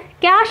ഉള്ളത്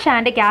ക്യാഷ്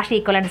ആൻഡ് ക്യാഷ്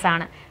ഈക്വലൻസ്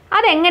ആണ്.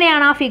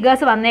 അതെങ്ങനെയാണ് ആ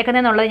ഫിഗേഴ്സ്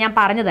വന്നേക്കുന്നതെന്നുള്ളത് ഞാൻ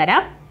പറഞ്ഞു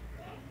തരാം.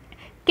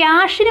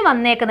 ക്യാഷിന്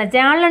വന്നേക്കുന്ന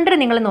ജേണൽ എൻട്രി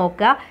നിങ്ങൾ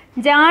നോക്കുക.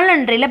 ജേണൽ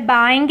എൻട്രിയിൽ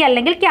ബാങ്ക്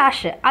അല്ലെങ്കിൽ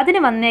ക്യാഷ്, അതിന്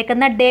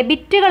വന്നേക്കുന്ന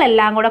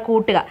ഡെബിറ്റുകളെല്ലാം കൂടെ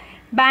കൂട്ടുക.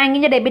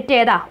 ബാങ്കിൻ്റെ ഡെബിറ്റ്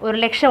ഏതാ? 1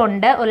 ലക്ഷം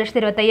ഉണ്ട്,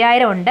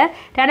 1,25,000 ഉണ്ട്,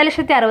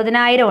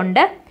 2,60,000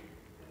 ഉണ്ട്.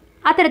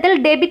 അത്തരത്തിൽ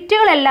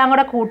ഡെബിറ്റുകളെല്ലാം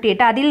കൂടെ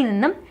കൂട്ടിയിട്ട് അതിൽ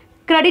നിന്നും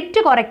ക്രെഡിറ്റ്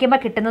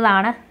കുറയ്ക്കുമ്പോൾ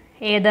കിട്ടുന്നതാണ്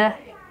ഏത്?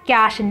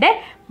 ക്യാഷിൻ്റെ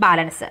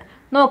ബാലൻസ്.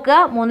 നോക്കുക,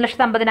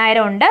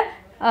 3,50,000 ഉണ്ട്,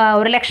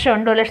 1 ലക്ഷം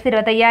ഉണ്ട്,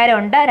 1,25,000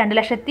 ഉണ്ട്,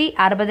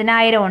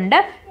 2,60,000 ഉണ്ട്.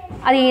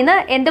 അതിൽ നിന്ന്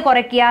എന്ത്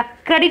കുറയ്ക്കുക?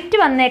 ക്രെഡിറ്റ്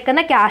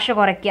വന്നേക്കുന്ന ക്യാഷ്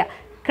കുറയ്ക്കുക.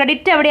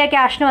 ക്രെഡിറ്റ് എവിടെയാണ്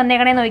ക്യാഷിന്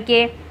വന്നേക്കണേ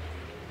നോക്കിയേ.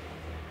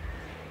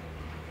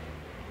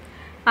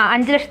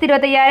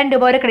 5,25,000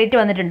 രൂപ ഒരു ക്രെഡിറ്റ്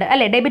വന്നിട്ടുണ്ട്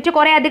അല്ലേ? ഡെബിറ്റ്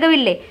കുറേ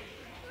അധികമില്ലേ?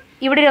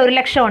 ഇവിടെ 1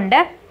 ലക്ഷം ഉണ്ട്,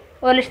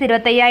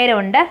 1,25,000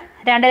 ഉണ്ട്,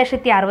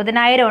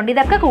 2,60,000 ഉണ്ട്.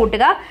 ഇതൊക്കെ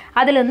കൂട്ടുക,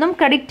 അതിൽ നിന്നും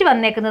ക്രെഡിറ്റ്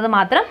വന്നേക്കുന്നത്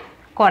മാത്രം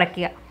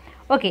കുറയ്ക്കുക.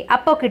 ഓക്കെ,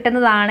 അപ്പോൾ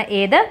കിട്ടുന്നതാണ്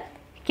ഏത്?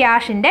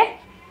 ക്യാഷിൻ്റെ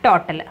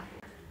ടോട്ടൽ.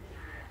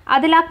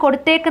 അതിൽ ആ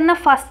കൊടുത്തേക്കുന്ന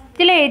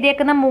ഫസ്റ്റിൽ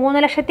എഴുതിയേക്കുന്ന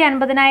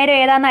 3,50,000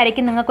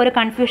 ഏതാണെന്നായിരിക്കും നിങ്ങൾക്കൊരു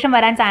കൺഫ്യൂഷൻ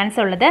വരാൻ ചാൻസ്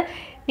ഉള്ളത്.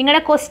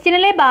 നിങ്ങളുടെ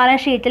ക്വസ്റ്റ്യനിലെ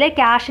ബാലൻസ് ഷീറ്റിൽ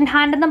ക്യാഷ് ഇൻ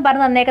ഹാൻഡ് എന്നും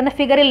പറഞ്ഞ് തന്നേക്കുന്ന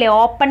ഫിഗറില്ലേ,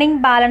 ഓപ്പണിംഗ്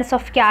ബാലൻസ്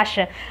ഓഫ്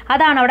ക്യാഷ്,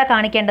 അതാണ് അവിടെ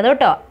കാണിക്കേണ്ടത്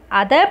കേട്ടോ.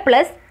 അത്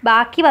പ്ലസ്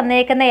ബാക്കി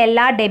വന്നേക്കുന്ന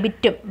എല്ലാ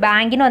ഡെബിറ്റും,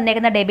 ബാങ്കിന്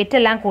വന്നേക്കുന്ന ഡെബിറ്റ്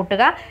എല്ലാം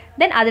കൂട്ടുക,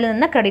 ദെൻ അതിൽ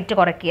നിന്ന് ക്രെഡിറ്റ്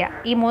കുറയ്ക്കുക.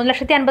 ഈ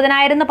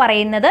 3,50,000 എന്ന്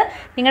പറയുന്നത്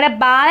നിങ്ങളുടെ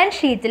ബാലൻസ്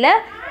ഷീറ്റിൽ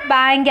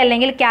ബാങ്ക്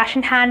അല്ലെങ്കിൽ ക്യാഷ്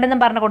ഇൻ ഹാൻഡ് എന്ന്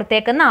പറഞ്ഞ്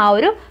കൊടുത്തേക്കുന്ന ആ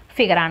ഒരു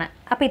ഫിഗറാണ്.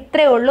 അപ്പോൾ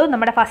ഇത്രയേ ഉള്ളൂ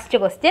നമ്മുടെ ഫസ്റ്റ്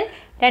ക്വസ്റ്റ്യൻ.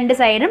 രണ്ട്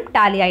സൈഡും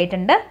ടാലി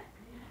ആയിട്ടുണ്ട്.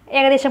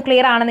 ഏകദേശം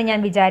ക്ലിയർ ആണെന്ന് ഞാൻ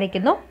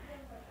വിചാരിക്കുന്നു.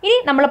 ഇനി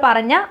നമ്മൾ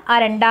പറഞ്ഞ ആ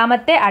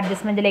രണ്ടാമത്തെ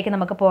അഡ്ജസ്റ്റ്മെൻറ്റിലേക്ക്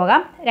നമുക്ക്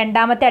പോകാം.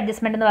 രണ്ടാമത്തെ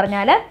അഡ്ജസ്റ്റ്മെൻറ്റ് എന്ന്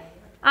പറഞ്ഞാൽ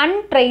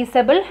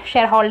അൺട്രേസബിൾ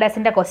ഷെയർ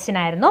ഹോൾഡേഴ്സിൻ്റെ ക്വസ്റ്റ്യൻ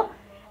ആയിരുന്നു.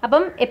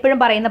 അപ്പം എപ്പോഴും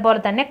പറയുന്ന പോലെ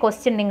തന്നെ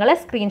ക്വസ്റ്റ്യൻ നിങ്ങൾ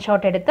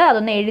സ്ക്രീൻഷോട്ട് എടുത്ത്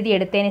അതൊന്ന്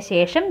എഴുതിയെടുത്തതിന്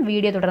ശേഷം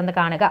വീഡിയോ തുടർന്ന്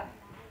കാണുക.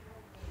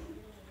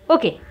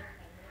 ഓക്കെ,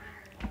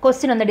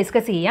 ക്വസ്റ്റ്യൻ ഒന്ന്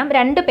ഡിസ്കസ് ചെയ്യാം.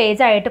 2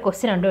 പേജായിട്ട്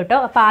ക്വസ്റ്റ്യൻ ഉണ്ട് കേട്ടോ.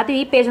 അപ്പോൾ ആദ്യം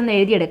ഈ പേജ് ഒന്ന്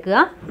എഴുതിയെടുക്കുക.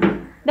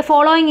 The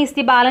following is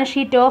the balance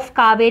sheet of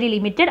Kaveri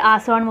limited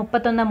as on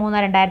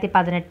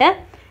 31/3/2018.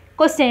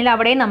 ക്വസ്റ്റ്യനിൽ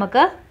അവിടെയും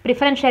നമുക്ക്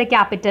preference share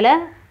capital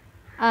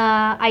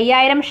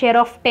 5,000 share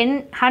of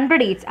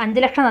 100 each 5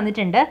 ലക്ഷം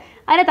തന്നിട്ടുണ്ട്.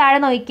 അതിന് താഴെ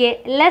നോക്കിയേ,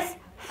 less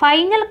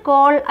final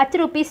call at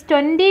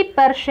 ₹20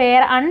 per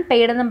share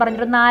unpaid എന്നും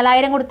പറഞ്ഞിട്ട്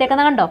 4,000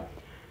 കൊടുത്തേക്കുന്നത് കണ്ടോ.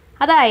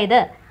 അതായത്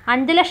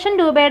 5 ലക്ഷം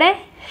രൂപയുടെ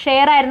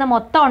ഷെയർ ആയിരുന്നു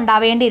മൊത്തം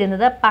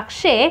ഉണ്ടാവേണ്ടിയിരുന്നത്.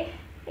 പക്ഷേ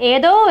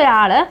ഏതോ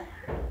ഒരാൾ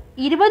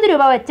 20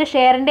 രൂപ വെച്ച്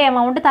ഷെയറിൻ്റെ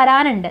എമൗണ്ട്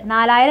തരാനുണ്ട്,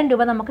 4,000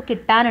 രൂപ നമുക്ക്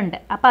കിട്ടാനുണ്ട്.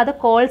 അപ്പോൾ അത്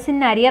കോൾസ് ഇൻ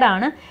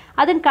അരിയറാണ്.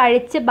 അതും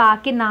കഴിച്ച്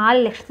ബാക്കി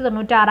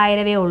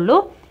 4,96,000 ഉള്ളൂ.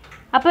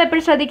 അപ്പോൾ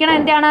എപ്പോഴും ശ്രദ്ധിക്കണം,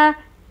 എന്താണ്,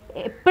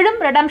 എപ്പോഴും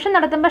റിഡംഷൻ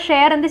നടത്തുമ്പോൾ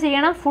ഷെയർ എന്ത്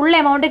ചെയ്യണം, ഫുൾ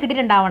എമൗണ്ട്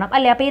കിട്ടിയിട്ടുണ്ടാവണം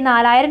അല്ലേ. അപ്പോൾ ഈ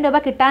 4,000 രൂപ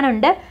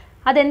കിട്ടാനുണ്ട്,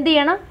 അതെന്ത്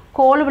ചെയ്യണം,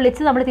 കോൾ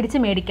വിളിച്ച് നമ്മൾ തിരിച്ച്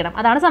മേടിക്കണം.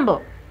 അതാണ്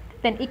സംഭവം.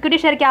 ദെൻ ഇക്വിറ്റി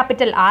ഷെയർ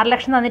ക്യാപിറ്റൽ 6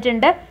 ലക്ഷം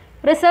തന്നിട്ടുണ്ട്.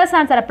 റിസർവ്സ്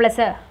ആൻഡ്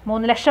സർപ്ലസ്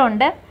 3 ലക്ഷം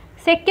ഉണ്ട്.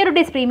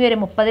 സെക്യൂരിറ്റീസ് പ്രീമിയം ഒരു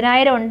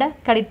 30,000 ഉണ്ട്.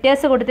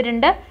 ക്രെഡിറ്റേഴ്സ്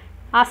കൊടുത്തിട്ടുണ്ട്.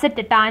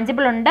 അസറ്റ്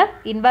ടാഞ്ചിബിൾ ഉണ്ട്.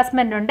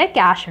 ഇൻവെസ്റ്റ്മെൻ്റ് ഉണ്ട്.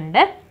 ക്യാഷ്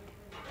ഉണ്ട്.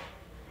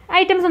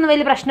 ഐറ്റംസ് ഒന്നും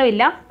വലിയ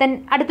പ്രശ്നമില്ല. ദെൻ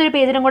അടുത്തൊരു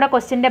പേജിലും കൂടെ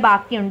ക്വസ്റ്റ്യൻ്റെ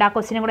ബാക്കിയുണ്ട്. ആ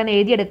ക്വസ്റ്റ്യനും കൂടെ ഒന്ന്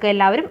എഴുതിയെടുക്കുക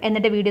എല്ലാവരും,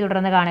 എന്നിട്ട് വീഡിയോ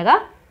തുടർന്ന് കാണുക.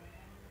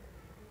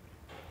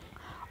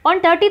 On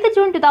 30th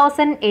June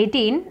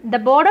 2018, the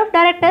Board of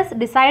Directors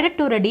decided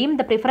to redeem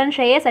the preference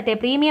shares at a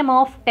premium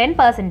of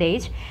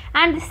 10%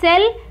 and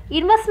sell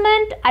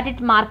investment at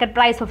its market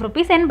price of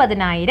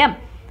 ₹80,000.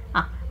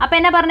 അപ്പോൾ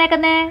എന്നാ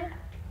പറഞ്ഞേക്കുന്നത്,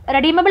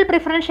 റെഡീമബിൾ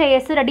പ്രിഫറൻസ്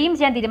ഷെയർസ് റെഡീം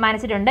ചെയ്യാൻ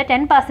തീരുമാനിച്ചിട്ടുണ്ട്.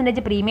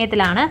 10%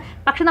 പ്രീമിയത്തിലാണ്.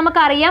 പക്ഷെ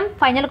നമുക്കറിയാം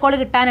ഫൈനൽ കോൾ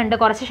കിട്ടാനുണ്ട്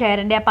കുറച്ച്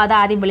ഷെയറിൻ്റെ, അപ്പോൾ അത്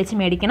ആദ്യം വിളിച്ച്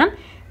മേടിക്കണം.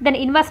 ദെൻ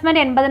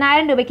ഇൻവെസ്റ്റ്മെൻറ്റ്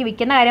 80,000 രൂപയ്ക്ക്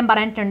വിൽക്കുന്ന കാര്യം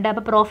പറഞ്ഞിട്ടുണ്ട്.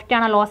 അപ്പോൾ പ്രോഫിറ്റ്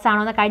ആണോ ലോസ്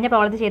ആണോ എന്ന് കഴിഞ്ഞ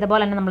പ്രോബ്ലത്തിൽ ചെയ്ത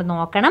പോലെ തന്നെ നമ്മൾ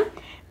നോക്കണം.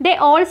 They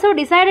also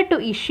decided to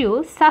issue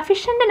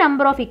sufficient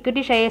number of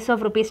equity shares of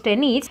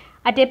 ₹10 each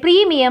at a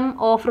premium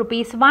of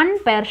 ₹1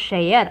 per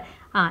share.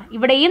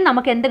 ഇവിടെയും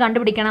നമുക്ക് എന്ത്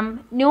കണ്ടുപിടിക്കണം,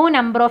 new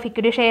number of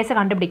equity shares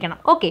കണ്ടുപിടിക്കണം.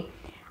 Okay,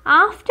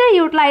 after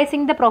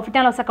utilising the profit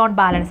and loss account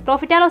balance,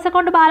 profit and loss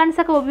account balance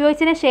ഒക്കെ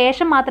ഉപയോഗിച്ചതിന്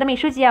ശേഷം മാത്രമേ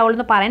issue ചെയ്യാവുള്ളൂ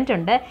എന്ന്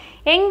പറഞ്ഞിട്ടുണ്ട്.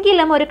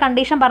 എങ്കിലും ഒരു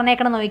കണ്ടീഷൻ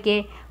പറഞ്ഞേക്കണം, നോക്കിയേ,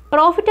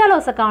 പ്രോഫിറ്റ് ആൻഡ്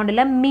ലോസ് അക്കൗണ്ടിൽ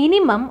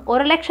മിനിമം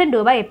 1 ലക്ഷം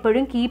രൂപ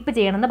എപ്പോഴും കീപ്പ്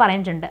ചെയ്യണമെന്ന്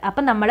പറഞ്ഞിട്ടുണ്ട്.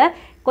 അപ്പം നമ്മൾ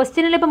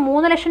ക്വസ്റ്റ്യനിൽ ഇപ്പോൾ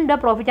 3 ലക്ഷം രൂപ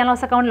പ്രോഫിറ്റ് ആൻഡ്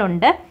ലോസ്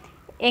അക്കൗണ്ടിലുണ്ട്.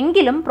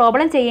 എങ്കിലും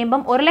പ്രോബ്ലം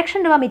ചെയ്യുമ്പം 1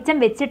 ലക്ഷം രൂപ മിച്ചം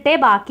വെച്ചിട്ടേ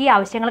ബാക്കി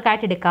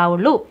ആവശ്യങ്ങൾക്കായിട്ട്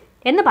എടുക്കാവുള്ളൂ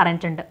എന്ന്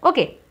പറഞ്ഞിട്ടുണ്ട്.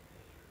 Okay,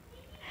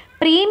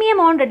 premium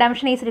on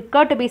redemption is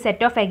required to B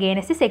set of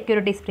against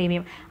securities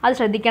premium. അത്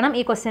ശ്രദ്ധിക്കണം.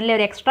 ഈ ക്വസ്റ്റ്യനിലെ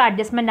ഒരു എക്സ്ട്രാ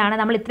അഡ്ജസ്റ്റ്മെൻ്റ് ആണ്.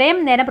 നമ്മൾ ഇത്രയും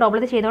നേരം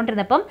പ്രോബ്ലത്തിൽ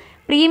ചെയ്തുകൊണ്ടിരുന്നപ്പം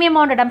പ്രീമിയം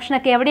ഓൺ റിഡംഷൻ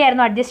ഒക്കെ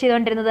എവിടെയായിരുന്നു അഡ്ജസ്റ്റ്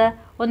ചെയ്തുകൊണ്ടിരുന്നത്,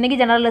 ഒന്നുകിൽ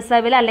ജനറൽ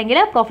റിസർവിൽ അല്ലെങ്കിൽ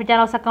പ്രോഫിറ്റ്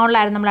ആൻഡ് ലോസ്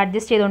അക്കൗണ്ടിലായിരുന്നു നമ്മൾ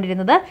അഡ്ജസ്റ്റ്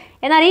ചെയ്തുകൊണ്ടിരുന്നത്.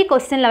 എന്നാൽ ഈ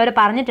ക്വസ്റ്റ്യനിൽ അവർ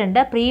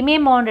പറഞ്ഞിട്ടുണ്ട്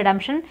പ്രീമിയം ഓൺ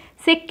റിഡംഷൻ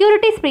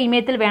സെക്യൂരിറ്റീസ്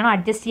പ്രീമിയത്തിൽ വേണം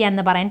അഡ്ജസ്റ്റ്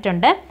ചെയ്യാമെന്ന്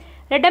പറഞ്ഞിട്ടുണ്ട്.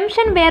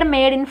 Redemption were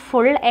made in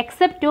full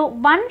except to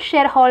one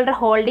shareholder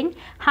holding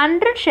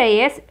 100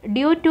 shares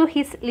due to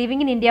his living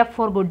in India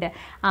for good.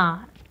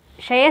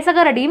 Shares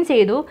ഒക്കെ റെഡീം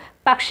ചെയ്തു,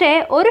 പക്ഷേ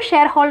ഒരു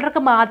ഷെയർ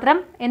ഹോൾഡർക്ക് മാത്രം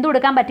എന്ത്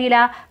കൊടുക്കാൻ പറ്റിയില്ല,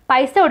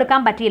 പൈസ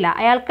കൊടുക്കാൻ പറ്റിയില്ല.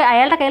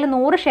 അയാളുടെ കയ്യിൽ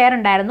 100 ഷെയർ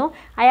ഉണ്ടായിരുന്നു.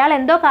 അയാൾ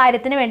എന്തോ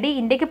കാര്യത്തിന് വേണ്ടി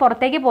ഇന്ത്യക്ക്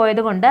പുറത്തേക്ക്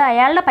പോയതുകൊണ്ട്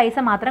അയാളുടെ പൈസ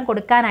മാത്രം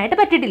കൊടുക്കാനായിട്ട്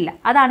പറ്റിയിട്ടില്ല.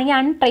 അതാണ് ഈ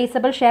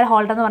അൺട്രേസബിൾ ഷെയർ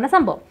ഹോൾഡർ എന്ന് പറഞ്ഞ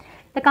സംഭവം.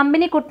 The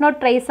company could not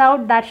trace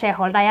out that share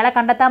holder. അയാളെ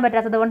കണ്ടെത്താൻ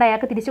പറ്റാത്തത് കൊണ്ട്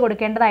അയാൾക്ക് തിരിച്ചു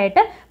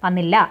കൊടുക്കേണ്ടതായിട്ട്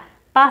വന്നില്ല.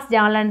 Pass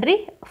journal entry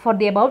for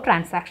the above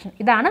transaction,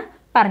 ഇതാണ്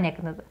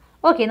പറഞ്ഞേക്കുന്നത്.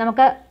 ഓക്കെ,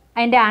 നമുക്ക്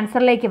അതിൻ്റെ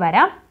ആൻസറിലേക്ക്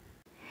വരാം.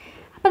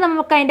 അപ്പോൾ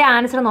നമുക്ക് അതിൻ്റെ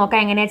ആൻസർ നോക്കാം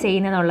എങ്ങനെയാണ്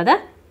ചെയ്യുന്നതെന്നുള്ളത്.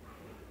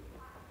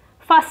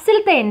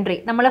 ഫസ്റ്റിലത്തെ എൻട്രി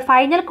നമ്മൾ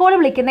ഫൈനൽ കോൾ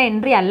വിളിക്കുന്ന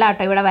എൻട്രി അല്ല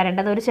കേട്ടോ ഇവിടെ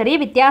വരേണ്ടത്. ഒരു ചെറിയ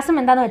വ്യത്യാസം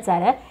എന്താണെന്ന്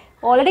വെച്ചാൽ,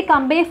 ഓൾറെഡി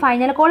കമ്പനി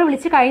ഫൈനൽ കോൾ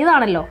വിളിച്ച്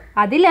കഴിഞ്ഞതാണല്ലോ,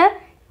 അതിൽ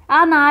ആ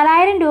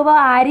 4,000 രൂപ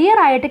അരിയർ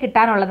ആയിട്ട്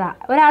കിട്ടാനുള്ളതാണ്,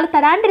 ഒരാൾ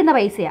തരാണ്ടിരുന്ന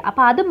പൈസയാണ്.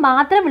 അപ്പോൾ അത്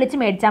മാത്രം വിളിച്ച്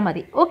മേടിച്ചാൽ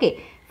മതി. ഓക്കെ,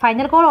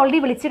 ഫൈനൽ കോൾ ഓൾറെഡി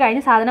വിളിച്ച്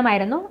കഴിഞ്ഞ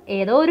സാധനമായിരുന്നു.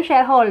 ഏതോ ഒരു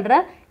ഷെയർ ഹോൾഡർ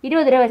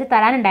 20 രൂപ വെച്ച്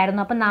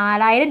തരാനുണ്ടായിരുന്നു. അപ്പോൾ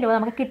 4,000 രൂപ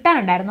നമുക്ക്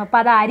കിട്ടാനുണ്ടായിരുന്നു. അപ്പോൾ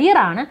അത്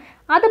അരിയറാണ്,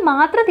 അത്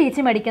മാത്രം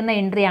തിരിച്ച് മേടിക്കുന്ന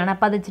എൻട്രിയാണ്.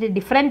 അപ്പോൾ അത് ഇച്ചിരി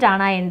ഡിഫറെൻ്റ്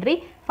ആണ് ആ എൻട്രി.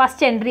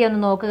 ഫസ്റ്റ് എൻട്രി ഒന്ന്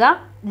നോക്കുക,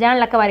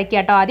 ജേണലൊക്കെ വരയ്ക്കുക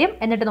കേട്ടോ ആദ്യം,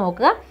 എന്നിട്ട്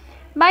നോക്കുക.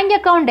 Bank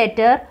account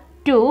debtor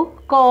to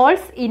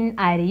calls in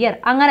arrear,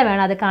 അങ്ങനെ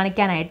വേണം അത്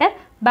കാണിക്കാനായിട്ട്.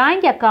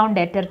 Bank account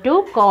debtor to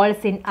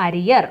calls in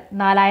arrear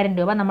 4,000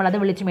 രൂപ നമ്മളത്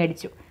വിളിച്ച്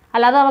മേടിച്ചു.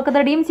 അല്ലാതെ നമുക്കത്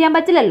റിഡീം ചെയ്യാൻ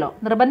പറ്റില്ലല്ലോ.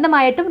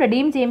 നിർബന്ധമായിട്ടും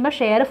റിഡീം ചെയ്യുമ്പോൾ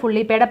ഷെയർ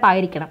ഫുള്ളി പേഡപ്പ്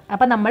ആയിരിക്കണം.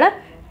 അപ്പം നമ്മൾ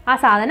ആ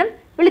സാധനം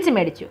വിളിച്ച്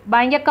മേടിച്ചു.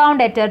 Bank account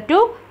debtor to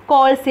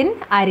calls in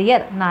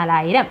arrear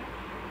 4,000.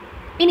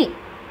 ഇനി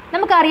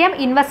നമുക്കറിയാം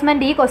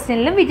ഇൻവെസ്റ്റ്മെൻറ്റ് ഈ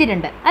ക്വസ്റ്റ്യനിലും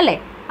വിറ്റിട്ടുണ്ട് അല്ലേ.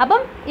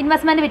 അപ്പം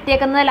ഇൻവെസ്റ്റ്മെൻറ്റ്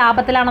വിറ്റേക്കുന്നത്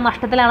ലാഭത്തിലാണോ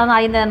നഷ്ടത്തിലാണോ എന്ന്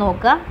ആദ്യം തന്നെ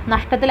നോക്കുക.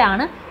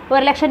 നഷ്ടത്തിലാണ്.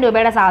 1,00,000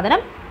 രൂപയുടെ സാധനം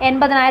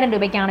 80,000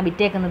 രൂപയ്ക്കാണ്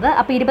വിറ്റേക്കുന്നത്.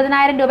 അപ്പോൾ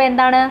 20,000 രൂപ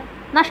എന്താണ്?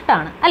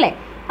 നഷ്ടമാണ് അല്ലേ?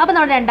 അപ്പോൾ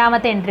നമ്മൾ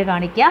രണ്ടാമത്തെ എൻട്രി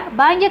കാണിക്കുക.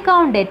 Bank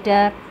account debtor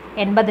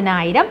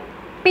 80,000,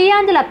 P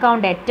and L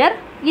account debtor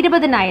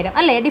 20,000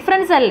 അല്ലേ?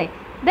 ഡിഫറൻസ് അല്ലേ?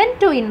 Then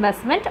to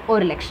investment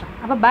 1,00,000.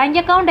 അപ്പോൾ bank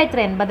account debtor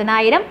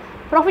 80,000,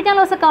 profit and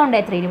loss account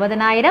debtor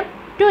 20,000,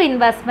 to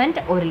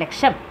investment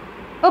 1,00,000.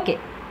 Okay.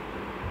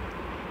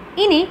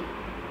 ഇനി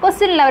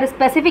ക്വസ്റ്റ്യനിൽ അവർ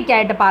സ്പെസിഫിക്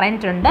ആയിട്ട്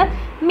പറഞ്ഞിട്ടുണ്ട്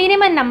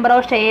മിനിമം നമ്പർ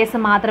ഓഫ് ഷെയർസ്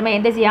മാത്രമേ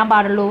എന്ത് ചെയ്യാൻ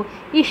പാടുള്ളൂ?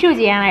 ഇഷ്യൂ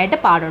ചെയ്യാനായിട്ട്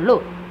പാടുള്ളൂ.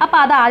 അപ്പോൾ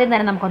അത് ആദ്യം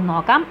തന്നെ നമുക്കൊന്ന്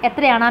നോക്കാം.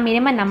 എത്രയാണ് ആ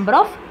minimum number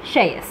of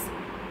shares?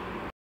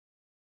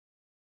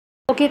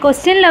 Okay,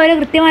 ക്വസ്റ്റ്യനിൽ അവർ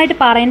കൃത്യമായിട്ട്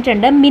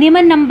പറഞ്ഞിട്ടുണ്ട്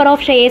മിനിമം നമ്പർ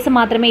ഓഫ് ഷെയർസ്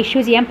മാത്രമേ ഇഷ്യൂ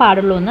ചെയ്യാൻ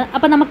പാടുള്ളൂ എന്ന്.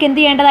 അപ്പോൾ നമുക്ക് എന്ത്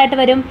ചെയ്യേണ്ടതായിട്ട്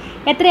വരും?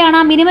 എത്രയാണ്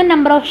ആ മിനിമം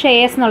നമ്പർ ഓഫ്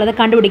ഷെയർസ് എന്നുള്ളത്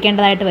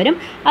കണ്ടുപിടിക്കേണ്ടതായിട്ട് വരും.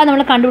 അത്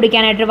നമ്മൾ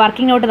കണ്ടുപിടിക്കാനായിട്ട്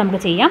വർക്കിംഗ് നോട്ട്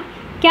നമുക്ക് ചെയ്യാം.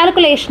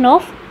 Calculation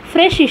of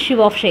fresh issue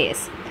of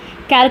shares.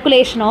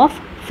 Calculation of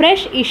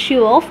fresh issue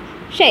of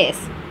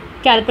shares.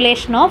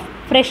 Calculation of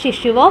fresh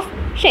issue of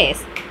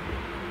shares.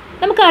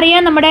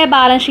 നമുക്കറിയാം നമ്മുടെ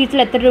ബാലൻസ് ഷീറ്റിൽ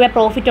എത്ര രൂപ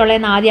പ്രോഫിറ്റ്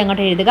ഉള്ളതെന്ന് ആദ്യം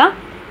അങ്ങോട്ട് എഴുതുക.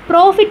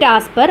 Profit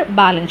as per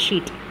balance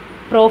sheet.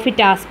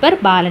 Profit as per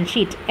balance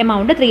sheet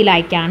amount 3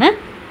 lakh ആണ്.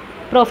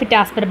 Profit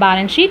as per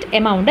balance sheet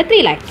amount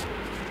 3 lakh.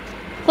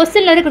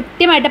 ക്വസ്റ്റ്യനിൽ ഒരു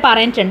കൃത്യമായിട്ട്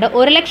പറഞ്ഞിട്ടുണ്ട്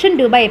 1,00,000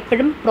 രൂപ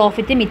എപ്പോഴും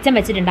പ്രോഫിറ്റ് മിച്ചം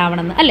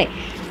വെച്ചിട്ടുണ്ടാവണമെന്ന് അല്ലേ?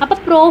 അപ്പോൾ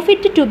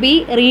profit to B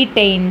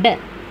retained,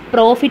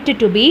 profit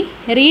to B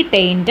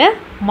retained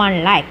 1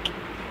 lakh.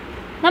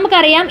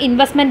 നമുക്കറിയാം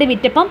ഇൻവെസ്റ്റ്മെൻറ്റ്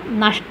വിറ്റപ്പം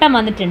നഷ്ടം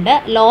വന്നിട്ടുണ്ട്.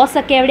 ലോസ്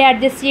ഒക്കെ എവിടെ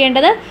അഡ്ജസ്റ്റ്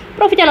ചെയ്യേണ്ടത്?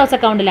 Profit and loss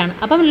അക്കൗണ്ടിലാണ്.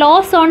 അപ്പം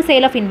loss on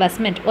sale of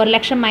investment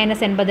 1,00,000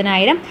 minus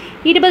 80,000,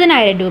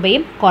 20,000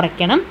 രൂപയും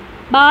കുറയ്ക്കണം.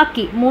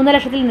 ബാക്കി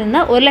 3,00,000 നിന്ന്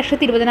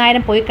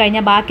 1,20,000 പോയി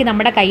കഴിഞ്ഞാൽ ബാക്കി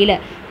നമ്മുടെ കയ്യിൽ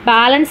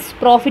balance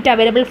profit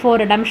available for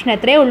redemption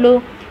എത്രയേ ഉള്ളൂ?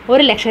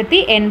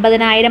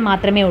 1,80,000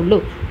 മാത്രമേ ഉള്ളൂ.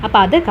 അപ്പോൾ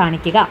അത്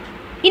കാണിക്കുക.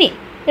 ഇനി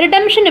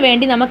റിഡംഷന്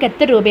വേണ്ടി നമുക്ക്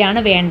എത്ര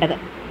രൂപയാണ് വേണ്ടത്?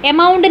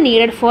 Amount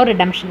needed for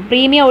redemption.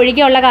 Premium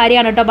ഒഴികെയുള്ള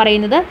കാര്യമാണ് കേട്ടോ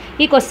പറയുന്നത്.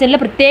 ഈ ക്വസ്റ്റ്യനിൽ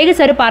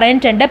പ്രത്യേകിച്ച് ഒരു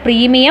പറഞ്ഞിട്ടുണ്ട്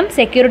പ്രീമിയം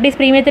സെക്യൂരിറ്റീസ്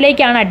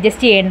പ്രീമിയത്തിലേക്കാണ്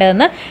അഡ്ജസ്റ്റ്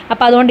ചെയ്യേണ്ടതെന്ന്.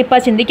 അപ്പോൾ അതുകൊണ്ട് ഇപ്പോൾ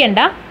ചിന്തിക്കേണ്ട.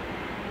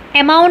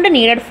 എമൗണ്ട്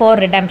നീഡഡ് ഫോർ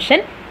റിഡംഷൻ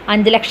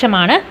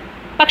 5,00,000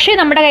 പക്ഷേ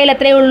നമ്മുടെ കയ്യിൽ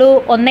എത്രയേ ഉള്ളൂ?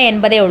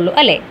 1,80,000 ഉള്ളൂ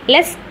അല്ലേ?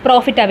 Less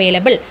profit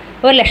available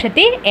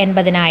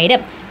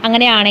 1,80,000.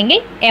 അങ്ങനെയാണെങ്കിൽ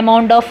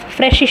എമൗണ്ട് ഓഫ്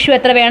ഫ്രഷ് ഇഷ്യൂ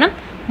എത്ര വേണം?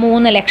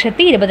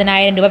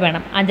 3,20,000 രൂപ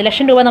വേണം.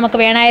 5,00,000 രൂപ നമുക്ക്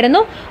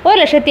വേണമായിരുന്നു.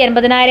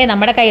 1,80,000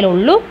 നമ്മുടെ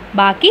കയ്യിലുള്ളൂ.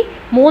 ബാക്കി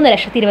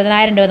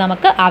 3,20,000 രൂപ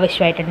നമുക്ക്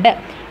ആവശ്യമായിട്ടുണ്ട്.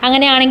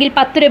 അങ്ങനെയാണെങ്കിൽ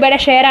 10 രൂപയുടെ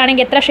ഷെയർ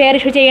ആണെങ്കിൽ എത്ര ഷെയർ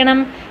ഇഷ്യൂ ചെയ്യണം?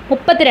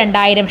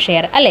 32,000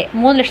 ഷെയർ അല്ലേ?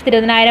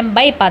 3,20,000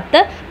 ബൈ 10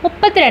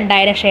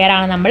 32,000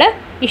 ഷെയറാണ് നമ്മൾ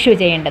ഇഷ്യൂ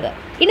ചെയ്യേണ്ടത്.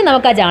 ഇനി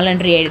നമുക്ക് ആ ജേണൽ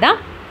എൻട്രി എഴുതാം.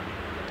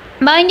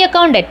 ബാങ്ക്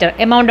അക്കൗണ്ട് ഡെറ്റർ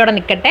എമൗണ്ട് അവിടെ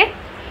നിൽക്കട്ടെ.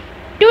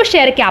 ടു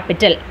ഷെയർ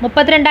ക്യാപിറ്റൽ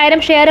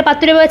 32,000 ഷെയർ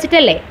 10 രൂപ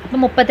വെച്ചിട്ടല്ലേ? അപ്പോൾ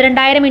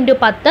 32,000 ×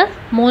 10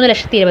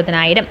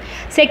 3,20,000.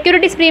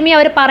 സെക്യൂരിറ്റീസ് പ്രീമിയം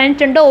അവർ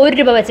പറഞ്ഞിട്ടുണ്ട് 1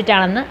 രൂപ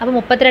വെച്ചിട്ടാണെന്ന്. അപ്പോൾ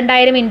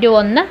 32,000 ×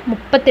 1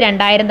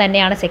 32,000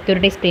 തന്നെയാണ്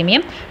സെക്യൂരിറ്റീസ്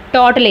പ്രീമിയം.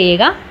 ടോട്ടൽ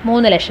ചെയ്യുക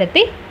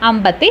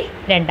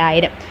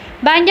 3,52,000.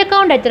 Bank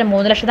account debtor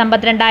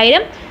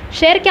 3,52,000,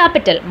 share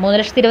capital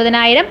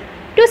 3,20,000,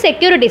 to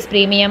securities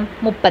premium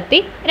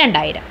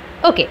 32,000.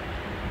 Okay.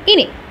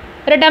 ഇനി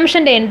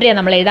റിഡംഷൻ്റെ എൻട്രിയാണ്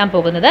നമ്മൾ എഴുതാൻ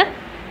പോകുന്നത്.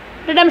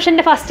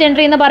 റിഡംഷൻ്റെ ഫസ്റ്റ്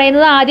എൻട്രി എന്ന്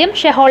പറയുന്നത് ആദ്യം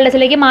ഷെയർ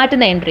ഹോൾഡേഴ്സിലേക്ക്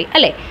മാറ്റുന്ന എൻട്രി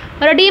അല്ലേ?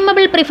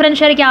 Redeemable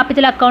preferential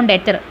capital account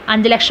debtor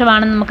 5,00,000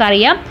 ആണെന്ന്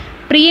നമുക്കറിയാം.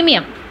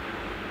 പ്രീമിയം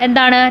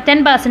എന്താണ്?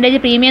 10%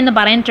 പ്രീമിയം എന്ന്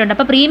പറഞ്ഞിട്ടുണ്ട്.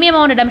 അപ്പോൾ premium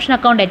on redemption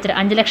account debtor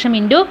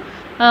 5,00,000 ×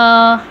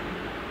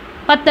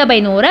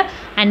 10/100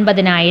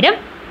 50,000.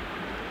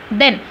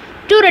 Then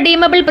to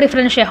redeemable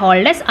preference share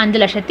holders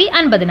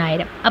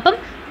 5,50,000. അപ്പം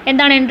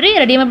എന്താണ് entry?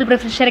 Redeemable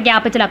preferential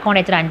capital account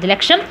debtor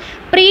 5,00,000,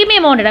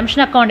 premium on redemption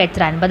account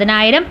debtor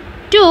 50,000,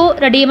 to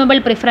redeemable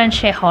preference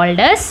share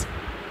holders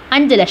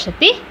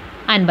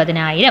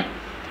 5,50,000.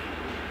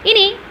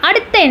 ഇനി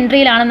അടുത്ത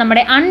എൻട്രിയിലാണ്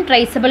നമ്മുടെ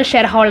അൺട്രേസബിൾ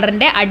ഷെയർ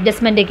ഹോൾഡറിൻ്റെ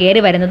അഡ്ജസ്റ്റ്മെൻറ്റ്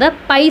കയറി വരുന്നത്.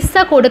 പൈസ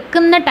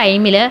കൊടുക്കുന്ന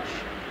ടൈമിൽ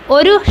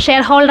ഒരു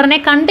ഷെയർ ഹോൾഡറിനെ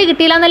കണ്ടു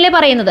കിട്ടിയില്ല എന്നല്ലേ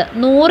പറയുന്നത്?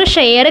 100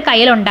 ഷെയർ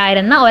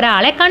കയ്യിലുണ്ടായിരുന്ന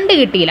ഒരാളെ കണ്ടു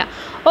കിട്ടിയില്ല.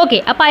 ഓക്കെ,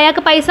 അപ്പോൾ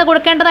അയാൾക്ക് പൈസ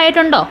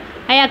കൊടുക്കേണ്ടതായിട്ടുണ്ടോ?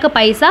 അയാൾക്ക്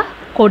പൈസ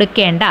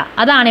കൊടുക്കേണ്ട.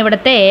 അതാണ്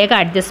ഇവിടുത്തെ ഏക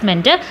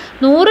അഡ്ജസ്റ്റ്മെൻറ്റ്.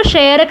 100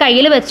 ഷെയർ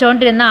കയ്യിൽ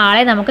വെച്ചുകൊണ്ടിരുന്ന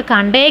ആളെ നമുക്ക്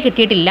കണ്ടേ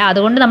കിട്ടിയിട്ടില്ല.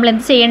 അതുകൊണ്ട് നമ്മൾ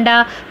എന്ത് ചെയ്യേണ്ട?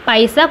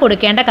 പൈസ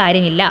കൊടുക്കേണ്ട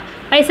കാര്യമില്ല.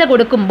 പൈസ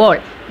കൊടുക്കുമ്പോൾ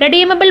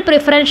redeemable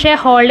preference share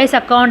holders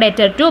account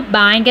debtor to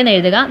bank എന്ന്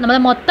എഴുതുക. നമ്മൾ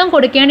മൊത്തം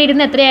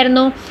കൊടുക്കേണ്ടിയിരുന്ന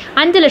എത്രയായിരുന്നു?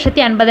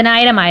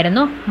 5,50,000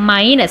 ആയിരുന്നു.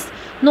 മൈനസ്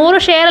 100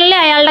 ഷെയറല്ലേ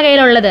അയാളുടെ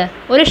കയ്യിലുള്ളത്.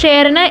 ഒരു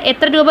ഷെയറിന്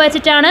എത്ര രൂപ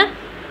വെച്ചിട്ടാണ്?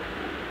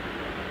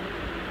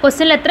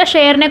 ക്വസ്റ്റ്യനിൽ എത്ര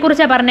ഷെയറിനെ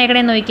കുറിച്ചാണ്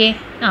പറഞ്ഞേക്കണേന്ന് നോക്കിയേ.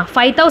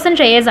 5,000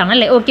 ഷെയർസ്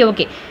ആണല്ലേ?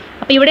 ഓക്കെ.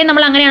 അപ്പോൾ ഇവിടെ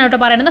നമ്മൾ അങ്ങനെയാണ് കേട്ടോ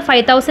പറയുന്നത്.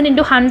 5,000 ×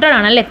 100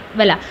 ആണല്ലേ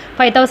വില?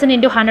 5,000 ×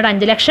 100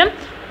 5,00,000.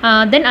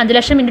 Then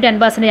 5,00,000 ×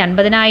 10%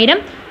 50,000.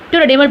 To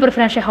redeemable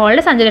preference share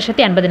holders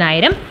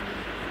 5,50,000.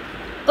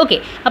 Okay.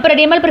 അപ്പോൾ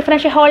redeemable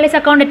preference share holders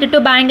account debtor to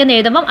bank എന്ന്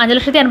എഴുതുമ്പം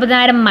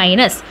 5,50,000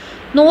 മൈനസ്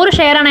 100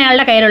 ഷെയറാണ്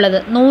അയാളുടെ കയ്യിലുള്ളത്.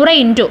 100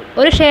 ഇൻറ്റു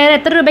ഒരു ഷെയർ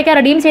എത്ര രൂപയ്ക്കാണ്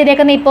റെഡീം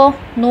ചെയ്തേക്കുന്നത്? ഇപ്പോൾ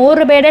 100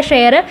 രൂപയുടെ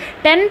ഷെയർ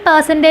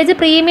 10%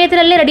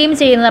 പ്രീമിയത്തിലല്ലേ റെഡീം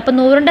ചെയ്യുന്നത്. അപ്പോൾ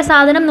 100ൻ്റെ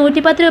സാധനം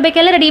 110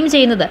 രൂപയ്ക്കല്ലേ റെഡീം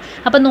ചെയ്യുന്നത്.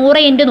 അപ്പോൾ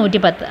 100 ഇൻറ്റു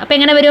 110. അപ്പോൾ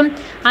എങ്ങനെ വരും?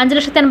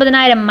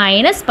 5,80,000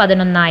 മൈനസ്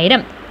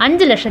 11,000,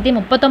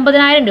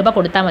 5,39,000 രൂപ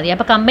കൊടുത്താൽ മതി.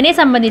 അപ്പോൾ കമ്പനിയെ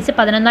സംബന്ധിച്ച്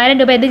 11,000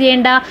 രൂപ എന്ത്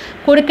ചെയ്യേണ്ട?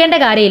 കൊടുക്കേണ്ട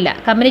കാര്യമില്ല.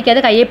 കമ്പനിക്ക്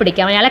അത് കയ്യെ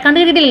പിടിക്കാം. അയാളെ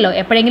കണ്ടു കിട്ടിയില്ലല്ലോ,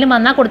 എപ്പോഴെങ്കിലും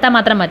വന്നാൽ കൊടുത്താൽ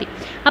മാത്രം മതി.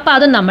 അപ്പോൾ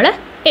അതും നമ്മൾ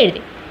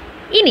എഴുതി.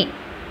 ഇനി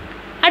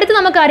അടുത്ത്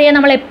നമുക്കറിയാം,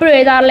 നമ്മൾ എപ്പോഴും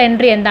എഴുതാറുള്ള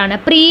എൻട്രി എന്താണ്?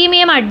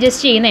 പ്രീമിയം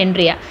അഡ്ജസ്റ്റ് ചെയ്യുന്ന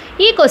എൻട്രിയാണ്.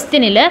 ഈ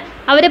ക്വസ്റ്റ്യനിൽ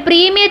അവർ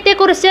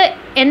പ്രീമിയത്തെക്കുറിച്ച്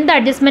എന്ത്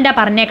അഡ്ജസ്റ്റ്മെൻറ്റാണ്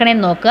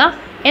പറഞ്ഞേക്കണേന്ന് നോക്കുക.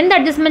 എന്ത്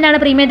അഡ്ജസ്റ്റ്മെൻറ്റാണ്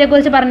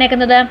പ്രീമിയത്തെക്കുറിച്ച്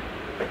പറഞ്ഞേക്കുന്നത്?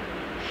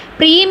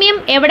 പ്രീമിയം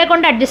എവിടെ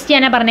കൊണ്ട് അഡ്ജസ്റ്റ്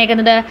ചെയ്യാനാണ്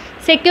പറഞ്ഞേക്കുന്നത്?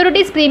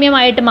 സെക്യൂരിറ്റീസ് പ്രീമിയം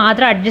ആയിട്ട്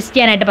മാത്രം അഡ്ജസ്റ്റ്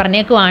ചെയ്യാനായിട്ട്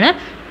പറഞ്ഞേക്കുവാണ്.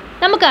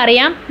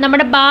 നമുക്കറിയാം,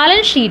 നമ്മുടെ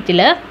ബാലൻസ്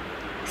ഷീറ്റിൽ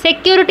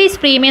സെക്യൂരിറ്റീസ്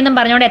പ്രീമിയം എന്ന്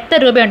പറഞ്ഞുകൊണ്ട് എത്ര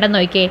രൂപയുണ്ടെന്ന്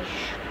നോക്കിയേ.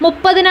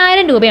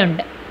 30,000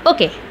 രൂപയുണ്ട്.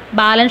 ഓക്കെ,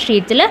 ബാലൻസ്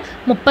ഷീറ്റിൽ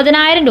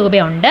 30,000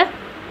 രൂപയുണ്ട്.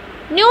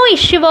 ന്യൂ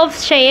ഇഷ്യൂ ഓഫ്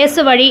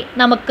ഷെയർസ് വഴി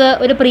നമുക്ക്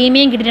ഒരു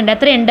പ്രീമിയം കിട്ടിയിട്ടുണ്ട്.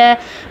 എത്രയുണ്ട്?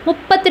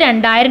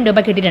 32,000 രൂപ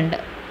കിട്ടിയിട്ടുണ്ട്.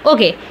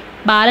 ഓക്കെ,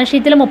 ബാലൻസ്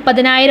ഷീറ്റിൽ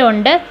 30,000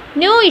 ഉണ്ട്.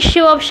 ന്യൂ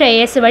ഇഷ്യൂ ഓഫ്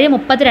ഷെയർസ് വഴി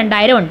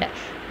 32,000 ഉണ്ട്.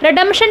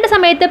 റിഡംഷൻ്റെ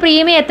സമയത്ത്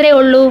പ്രീമിയം എത്രയേ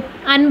ഉള്ളൂ?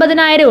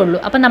 50,000 ഉള്ളൂ.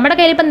 അപ്പം നമ്മുടെ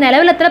കയ്യിൽ ഇപ്പം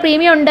നിലവിൽ എത്ര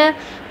പ്രീമിയം ഉണ്ട്?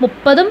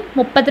 30ഉം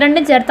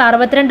 32ഉം ചേർത്ത്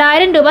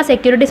 62,000 രൂപ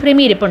സെക്യൂരിറ്റീസ്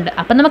പ്രീമിയം ഇരിപ്പുണ്ട്.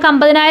 അപ്പം നമുക്ക്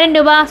 50,000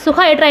 രൂപ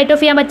സുഖമായിട്ട് റൈറ്റ്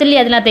ഓഫ് ചെയ്യാൻ പറ്റില്ലേ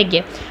അതിനകത്തേക്ക്?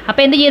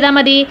 അപ്പോൾ എന്ത് ചെയ്താൽ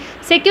മതി?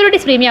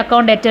 Securities premium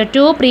account letter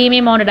to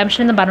premium on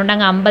redemption എന്ന് പറഞ്ഞുകൊണ്ട്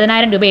അങ്ങ്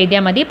 50,000 രൂപ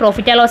എഴുതിയാൽ മതി.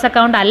 പ്രോഫിറ്റ് ആൻഡ് ലോസ്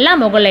അക്കൗണ്ട് അല്ല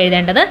മുകളിൽ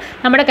എഴുതേണ്ടത്.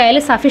 നമ്മുടെ കയ്യിൽ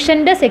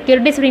സഫിഷ്യൻറ്റ്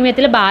സെക്യൂരിറ്റീസ്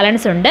പ്രീമിയത്തിൽ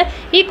ബാലൻസ് ഉണ്ട്.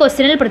 ഈ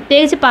ക്വസ്റ്റ്യനിൽ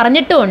പ്രത്യേകിച്ച്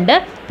പറഞ്ഞിട്ടുമുണ്ട്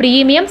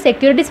പ്രീമിയം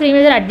സെക്യൂരിറ്റീസ്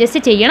പ്രീമിയത്തിൽ അഡ്ജസ്റ്റ്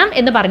ചെയ്യണം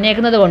എന്ന്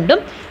പറഞ്ഞേക്കുന്നത് കൊണ്ടും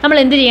നമ്മൾ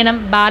എന്ത് ചെയ്യണം?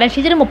 ബാലൻസ്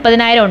ഷീറ്റിൽ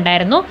 30,000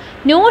 ഉണ്ടായിരുന്നു.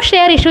 ന്യൂ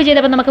ഷെയർ ഇഷ്യൂ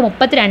ചെയ്തപ്പോൾ നമുക്ക്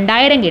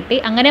 32,000 കിട്ടി.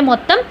 അങ്ങനെ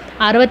മൊത്തം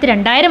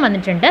 62,000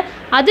 വന്നിട്ടുണ്ട്.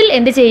 അതിൽ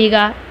എന്ത് ചെയ്യുക?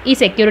 ഈ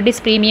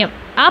സെക്യൂരിറ്റീസ് പ്രീമിയം,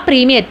 ആ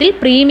പ്രീമിയത്തിൽ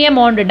പ്രീമിയം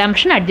ഓൺ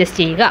റിഡംഷൻ അഡ്ജസ്റ്റ്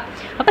ചെയ്യുക.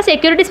 അപ്പോൾ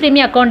securities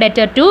premium account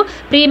letter to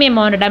premium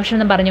on redemption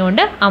എന്ന്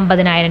പറഞ്ഞുകൊണ്ട്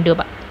 50,000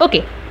 രൂപ.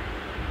 ഓക്കെ,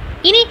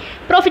 ഇനി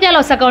പ്രോഫിറ്റ് ആൻഡ്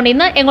ലോസ് അക്കൗണ്ടിൽ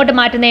നിന്ന് എങ്ങോട്ട്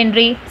മാറ്റുന്ന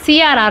എൻട്രി?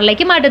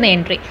 CRRലേക്ക് മാറ്റുന്ന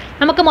എൻട്രി.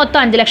 നമുക്ക് മൊത്തം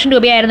 5 ലക്ഷം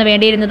രൂപയായിരുന്നു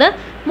വേണ്ടിയിരുന്നത്.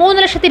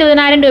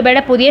 3,20,000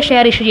 രൂപയുടെ പുതിയ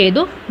ഷെയർ ഇഷ്യൂ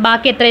ചെയ്തു.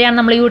 ബാക്കി എത്രയാണ്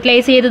നമ്മൾ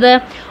യൂട്ടിലൈസ് ചെയ്തത്?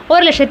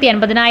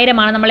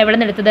 1,80,000 നമ്മൾ എവിടെ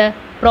നിന്ന് എടുത്തത്?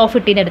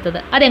 പ്രോഫിറ്റിൽ നിന്ന് എടുത്തത്.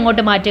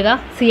 അതെങ്ങോട്ട് മാറ്റുക?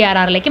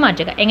 CRRലേക്ക്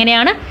മാറ്റുക.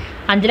 എങ്ങനെയാണ്?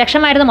 5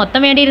 ലക്ഷമായിരുന്നു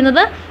മൊത്തം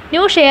വേണ്ടിയിരുന്നത്.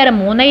 ന്യൂ ഷെയർ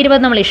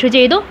 3,20,000 നമ്മൾ ഇഷ്യൂ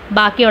ചെയ്തു.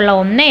 ബാക്കിയുള്ള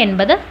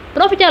 1,80,000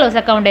 profit and loss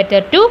account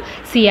letter to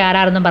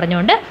CRR എന്ന്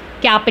പറഞ്ഞുകൊണ്ട്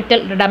ക്യാപിറ്റൽ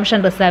റിഡംഷൻ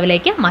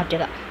റിസർവിലേക്ക്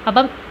മാറ്റുക.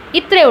 അപ്പം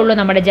ഇത്രയേ ഉള്ളൂ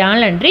നമ്മുടെ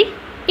ജേണൽ എൻട്രി.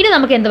 ഇനി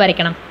നമുക്ക് എന്ത്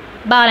വരയ്ക്കണം?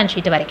 ബാലൻസ്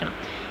ഷീറ്റ് വരയ്ക്കണം.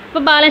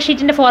 അപ്പോൾ ബാലൻസ്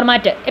ഷീറ്റിൻ്റെ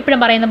ഫോർമാറ്റ് എപ്പോഴും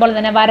പറയുന്ന പോലെ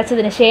തന്നെ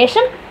വരച്ചതിന്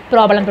ശേഷം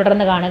പ്രോബ്ലം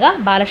തുടർന്ന് കാണുക.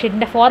 ബാലൻസ്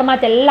ഷീറ്റിൻ്റെ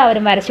ഫോർമാറ്റ്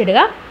എല്ലാവരും വരച്ചിടുക.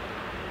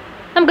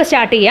 നമുക്ക്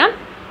സ്റ്റാർട്ട് ചെയ്യാം.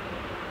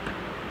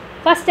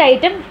 First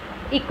item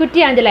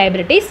equity and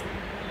liabilities.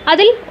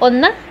 അതിൽ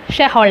ഒന്ന്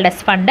ഷെയർ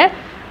ഹോൾഡേഴ്സ് ഫണ്ട്,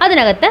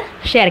 അതിനകത്ത്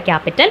ഷെയർ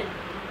ക്യാപിറ്റൽ.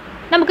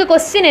 നമുക്ക്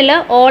ക്വസ്റ്റ്യനിൽ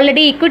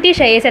ഓൾറെഡി ഇക്വിറ്റി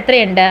ഷെയർസ്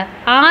എത്രയുണ്ട്?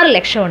 6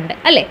 ലക്ഷം ഉണ്ട്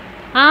അല്ലേ?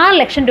 6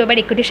 ലക്ഷം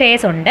രൂപയുടെ ഇക്വിറ്റി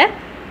ഷെയർസ് ഉണ്ട്.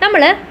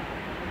 നമ്മൾ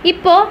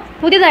ഇപ്പോൾ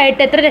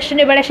പുതിയതായിട്ട് എത്ര ലക്ഷം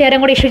രൂപയുടെ ഷെയറും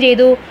കൂടി ഇഷ്യൂ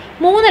ചെയ്തു?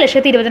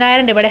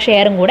 3,20,000 രൂപയുടെ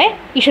ഷെയറും കൂടെ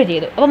ഇഷ്യൂ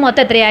ചെയ്തു. അപ്പോൾ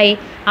മൊത്തം എത്രയായി?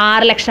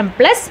 6 ലക്ഷം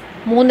പ്ലസ്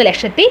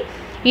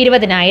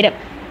 3,20,000.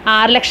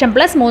 6 ലക്ഷം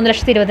പ്ലസ്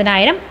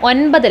 3,20,000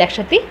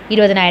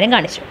 9,20,000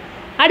 കാണിച്ചു.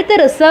 അടുത്ത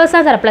റിസർവ്സ്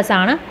ആൻഡ് സർപ്ലസ്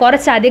ആണ്.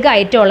 കുറച്ചധികം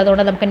ഐറ്റം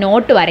ഉള്ളതുകൊണ്ട് നമുക്ക്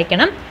നോട്ട്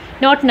വരയ്ക്കണം.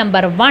 Not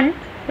number 1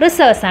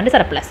 reserves and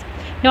surplus.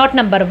 Not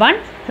number 1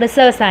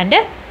 reserves and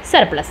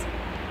surplus.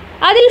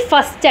 അതിൽ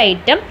first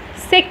item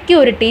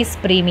securities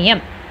premium.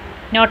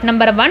 Not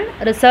number 1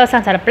 reserves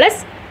and surplus.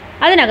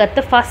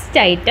 അതിനകത്ത് first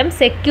item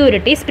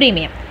securities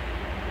premium.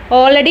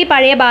 Already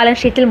പഴയ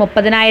ബാലൻസ് ഷീറ്റിൽ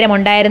 30,000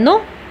 ഉണ്ടായിരുന്നു.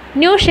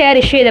 ന്യൂ ഷെയർ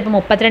ഇഷ്യൂ ചെയ്തപ്പോൾ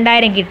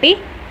 32,000 കിട്ടി.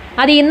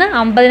 അതിൽ നിന്ന്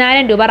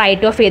 50,000 രൂപ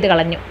റൈറ്റ് ഓഫ് ചെയ്ത്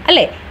കളഞ്ഞു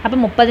അല്ലേ? അപ്പം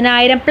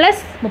 30,000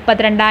 പ്ലസ്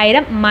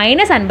 32,000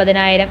 മൈനസ്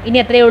 50,000, ഇനി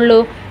എത്രയേ ഉള്ളൂ?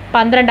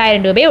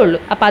 12,000 രൂപയേ ഉള്ളൂ.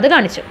 അപ്പോൾ അത്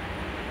കാണിച്ചു.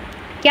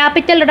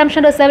 ക്യാപിറ്റൽ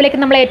റിഡംഷൻ റിസർവിലേക്ക്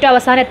നമ്മൾ ഏറ്റവും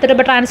അവസാനം എത്ര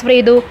രൂപ ട്രാൻസ്ഫർ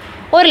ചെയ്തു?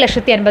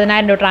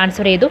 1,80,000 രൂപ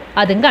ട്രാൻസ്ഫർ ചെയ്തു.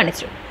 അതും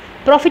കാണിച്ചു.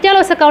 പ്രോഫിറ്റ് ആൻഡ്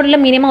ലോസ് അക്കൗണ്ടിൽ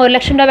മിനിമം 1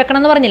 ലക്ഷം രൂപ വെക്കണം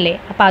എന്ന് പറഞ്ഞില്ലേ?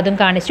 അപ്പോൾ അതും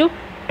കാണിച്ചു.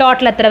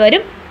 ടോട്ടൽ എത്ര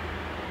വരും?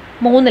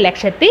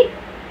 3,00,000.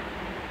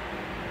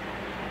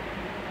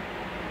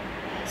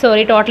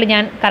 സോറി, ടോട്ടൽ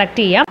ഞാൻ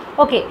കറക്റ്റ് ചെയ്യാം.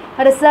 ഓക്കെ,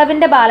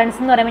 റിസർവിൻ്റെ ബാലൻസ്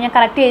എന്ന് പറയുമ്പോൾ ഞാൻ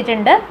കറക്റ്റ്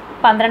ചെയ്തിട്ടുണ്ട്.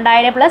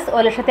 12,000 പ്ലസ്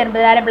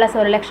 1,80,000 പ്ലസ്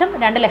 1 ലക്ഷം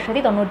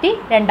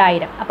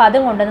 2,92,000. അപ്പോൾ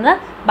അതും കൊണ്ടുവന്ന്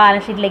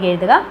ബാലൻസ് ഷീറ്റിലേക്ക്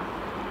എഴുതുക.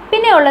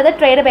 പിന്നെ ഉള്ളത്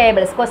ട്രേഡ്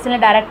പേയബിൾസ്. ക്വസ്റ്റ്യനിൽ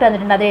ഡയറക്റ്റ്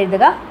വന്നിട്ടുണ്ട്, അത്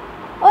എഴുതുക.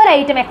 ഒരു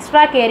ഐറ്റം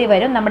എക്സ്ട്രാ കയറി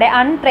വരും. നമ്മുടെ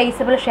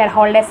അൺട്രേസബിൾ ഷെയർ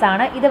ഹോൾഡേഴ്സ്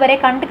ആണ്. ഇതുവരെ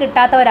കണ്ട്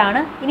കിട്ടാത്തവരാണ്.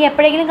 ഇനി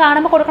എപ്പോഴെങ്കിലും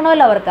കാണുമ്പോൾ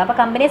കൊടുക്കണമല്ലോ അവർക്ക്. അപ്പോൾ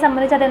കമ്പനിയെ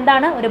സംബന്ധിച്ച്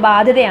അതെന്താണ്? ഒരു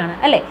ബാധ്യതയാണ്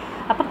അല്ലേ?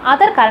 അപ്പം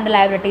അതർ കറണ്ട്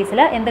ലയബിലിറ്റീസിൽ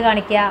എന്ത്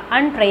കാണിക്കുക?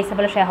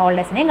 അൺട്രേസബിൾ ഷെയർ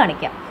ഹോൾഡേഴ്സിനെയും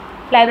കാണിക്കുക.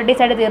 ലയബിലിറ്റി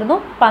സൈഡ് തീർന്നു.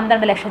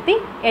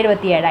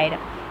 12,77,000.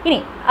 ഇനി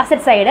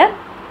asset side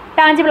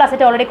tangible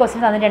asset already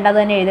question തന്നിട്ടുണ്ട്, അത്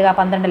തന്നെ എഴുതുക.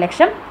 12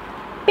 ലക്ഷം.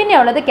 പിന്നെ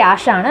ഉള്ളത്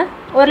ക്യാഷാണ്.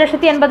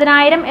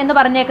 1,80,000 എന്ന്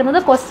പറഞ്ഞേക്കുന്നത്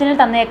ക്വസ്റ്റ്യനിൽ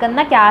തന്നേക്കുന്ന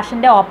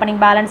ക്യാഷിൻ്റെ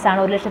ഓപ്പണിംഗ് ബാലൻസ് ആണ്.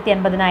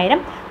 1,80,000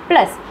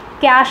 പ്ലസ്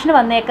ക്യാഷിന്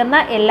വന്നേക്കുന്ന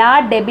എല്ലാ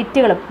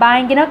ഡെബിറ്റുകളും,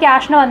 ബാങ്കിനോ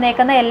ക്യാഷിനോ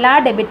വന്നേക്കുന്ന എല്ലാ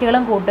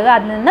ഡെബിറ്റുകളും കൂട്ടുക.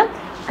 അതിൽ നിന്ന്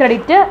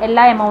ക്രെഡിറ്റ്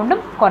എല്ലാ എമൗണ്ടും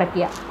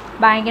കുറയ്ക്കുക.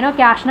 ബാങ്കിനോ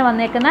ക്യാഷിനോ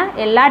വന്നേക്കുന്ന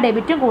എല്ലാ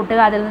ഡെബിറ്റും കൂട്ടുക,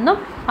 അതിൽ നിന്നും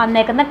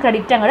വന്നേക്കുന്ന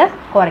ക്രെഡിറ്റ് അങ്ങോട്ട്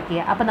കുറയ്ക്കുക.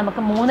 അപ്പോൾ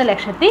നമുക്ക്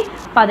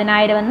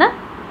 3,10,000 എന്ന്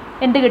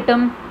എന്ത്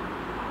കിട്ടും?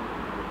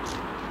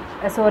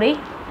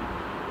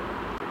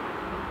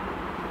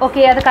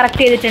 ഓക്കെ, അത്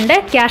കറക്റ്റ് ചെയ്തിട്ടുണ്ട്.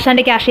 Cash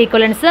and cash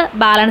equivalence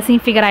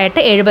balancing figure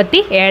ആയിട്ട്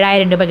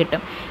 77,000 രൂപ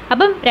കിട്ടും.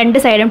 അപ്പം രണ്ട്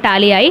സൈഡും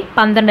ടാലിയായി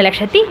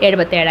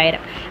 12,77,000.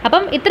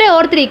 അപ്പം ഇത്ര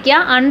ഓർത്തിരിക്കുക.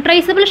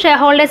 അൺട്രേസബിൾ ഷെയർ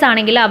ഹോൾഡേഴ്സ്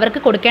ആണെങ്കിൽ അവർക്ക്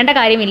കൊടുക്കേണ്ട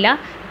കാര്യമില്ല,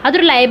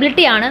 അതൊരു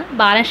ലയബിലിറ്റിയാണ്.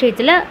 ബാലൻസ്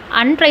ഷീറ്റിൽ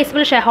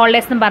അൺട്രേസബിൾ ഷെയർ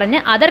ഹോൾഡേഴ്സ് എന്ന് പറഞ്ഞ്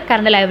അതർ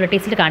കറണ്ട്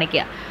ലയബിലിറ്റീസിൽ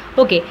കാണിക്കുക.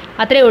 ഓക്കെ,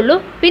 അത്രയേ ഉള്ളൂ.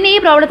 പിന്നെ ഈ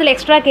പ്രോബ്ലത്തിൽ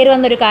എക്സ്ട്രാ കയറി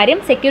വന്നൊരു കാര്യം,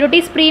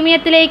 സെക്യൂരിറ്റീസ്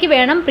പ്രീമിയത്തിലേക്ക്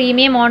വേണം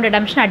പ്രീമിയം ഓൺ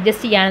റിഡംഷൻ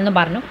അഡ്ജസ്റ്റ് ചെയ്യാനെന്ന്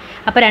പറഞ്ഞു.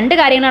 അപ്പോൾ രണ്ട്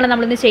കാര്യങ്ങളാണ്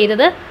നമ്മളിന്ന്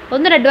ചെയ്തത്.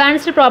 ഒന്നൊരു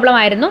അഡ്വാൻസ്ഡ് പ്രോബ്ലം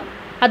ആയിരുന്നു,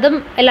 അതും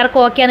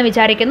എല്ലാവർക്കും ഓക്കെ ആണെന്ന്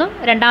വിചാരിക്കുന്നു.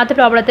 രണ്ടാമത്തെ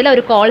പ്രോബ്ലത്തിൽ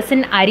ഒരു കോൾസ്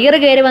ഇൻ അരിയർ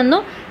കയറി വന്നു,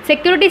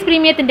 സെക്യൂരിറ്റീസ്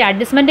പ്രീമിയത്തിൻ്റെ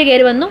അഡ്ജസ്റ്റ്മെൻറ്റ്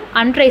കയറി വന്നു,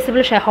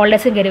 അൺട്രേസബിൾ ഷെയർ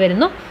ഹോൾഡേഴ്സും കയറി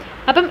വരുന്നു.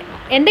 അപ്പം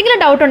എന്തെങ്കിലും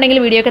ഡൗട്ട് ഉണ്ടെങ്കിൽ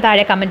വീഡിയോയ്ക്ക്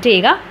താഴെ കമൻറ്റ്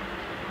ചെയ്യുക.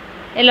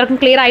 എല്ലാവർക്കും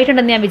ക്ലിയർ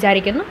ആയിട്ടുണ്ടെന്ന് ഞാൻ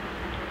വിചാരിക്കുന്നു.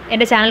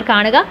 എൻ്റെ ചാനൽ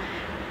കാണുക,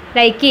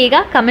 ലൈക്ക് ചെയ്യുക,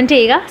 കമൻറ്റ്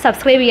ചെയ്യുക,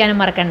 സബ്സ്ക്രൈബ് ചെയ്യാനും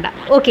മറക്കണ്ട.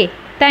 Okay,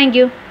 thank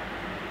you.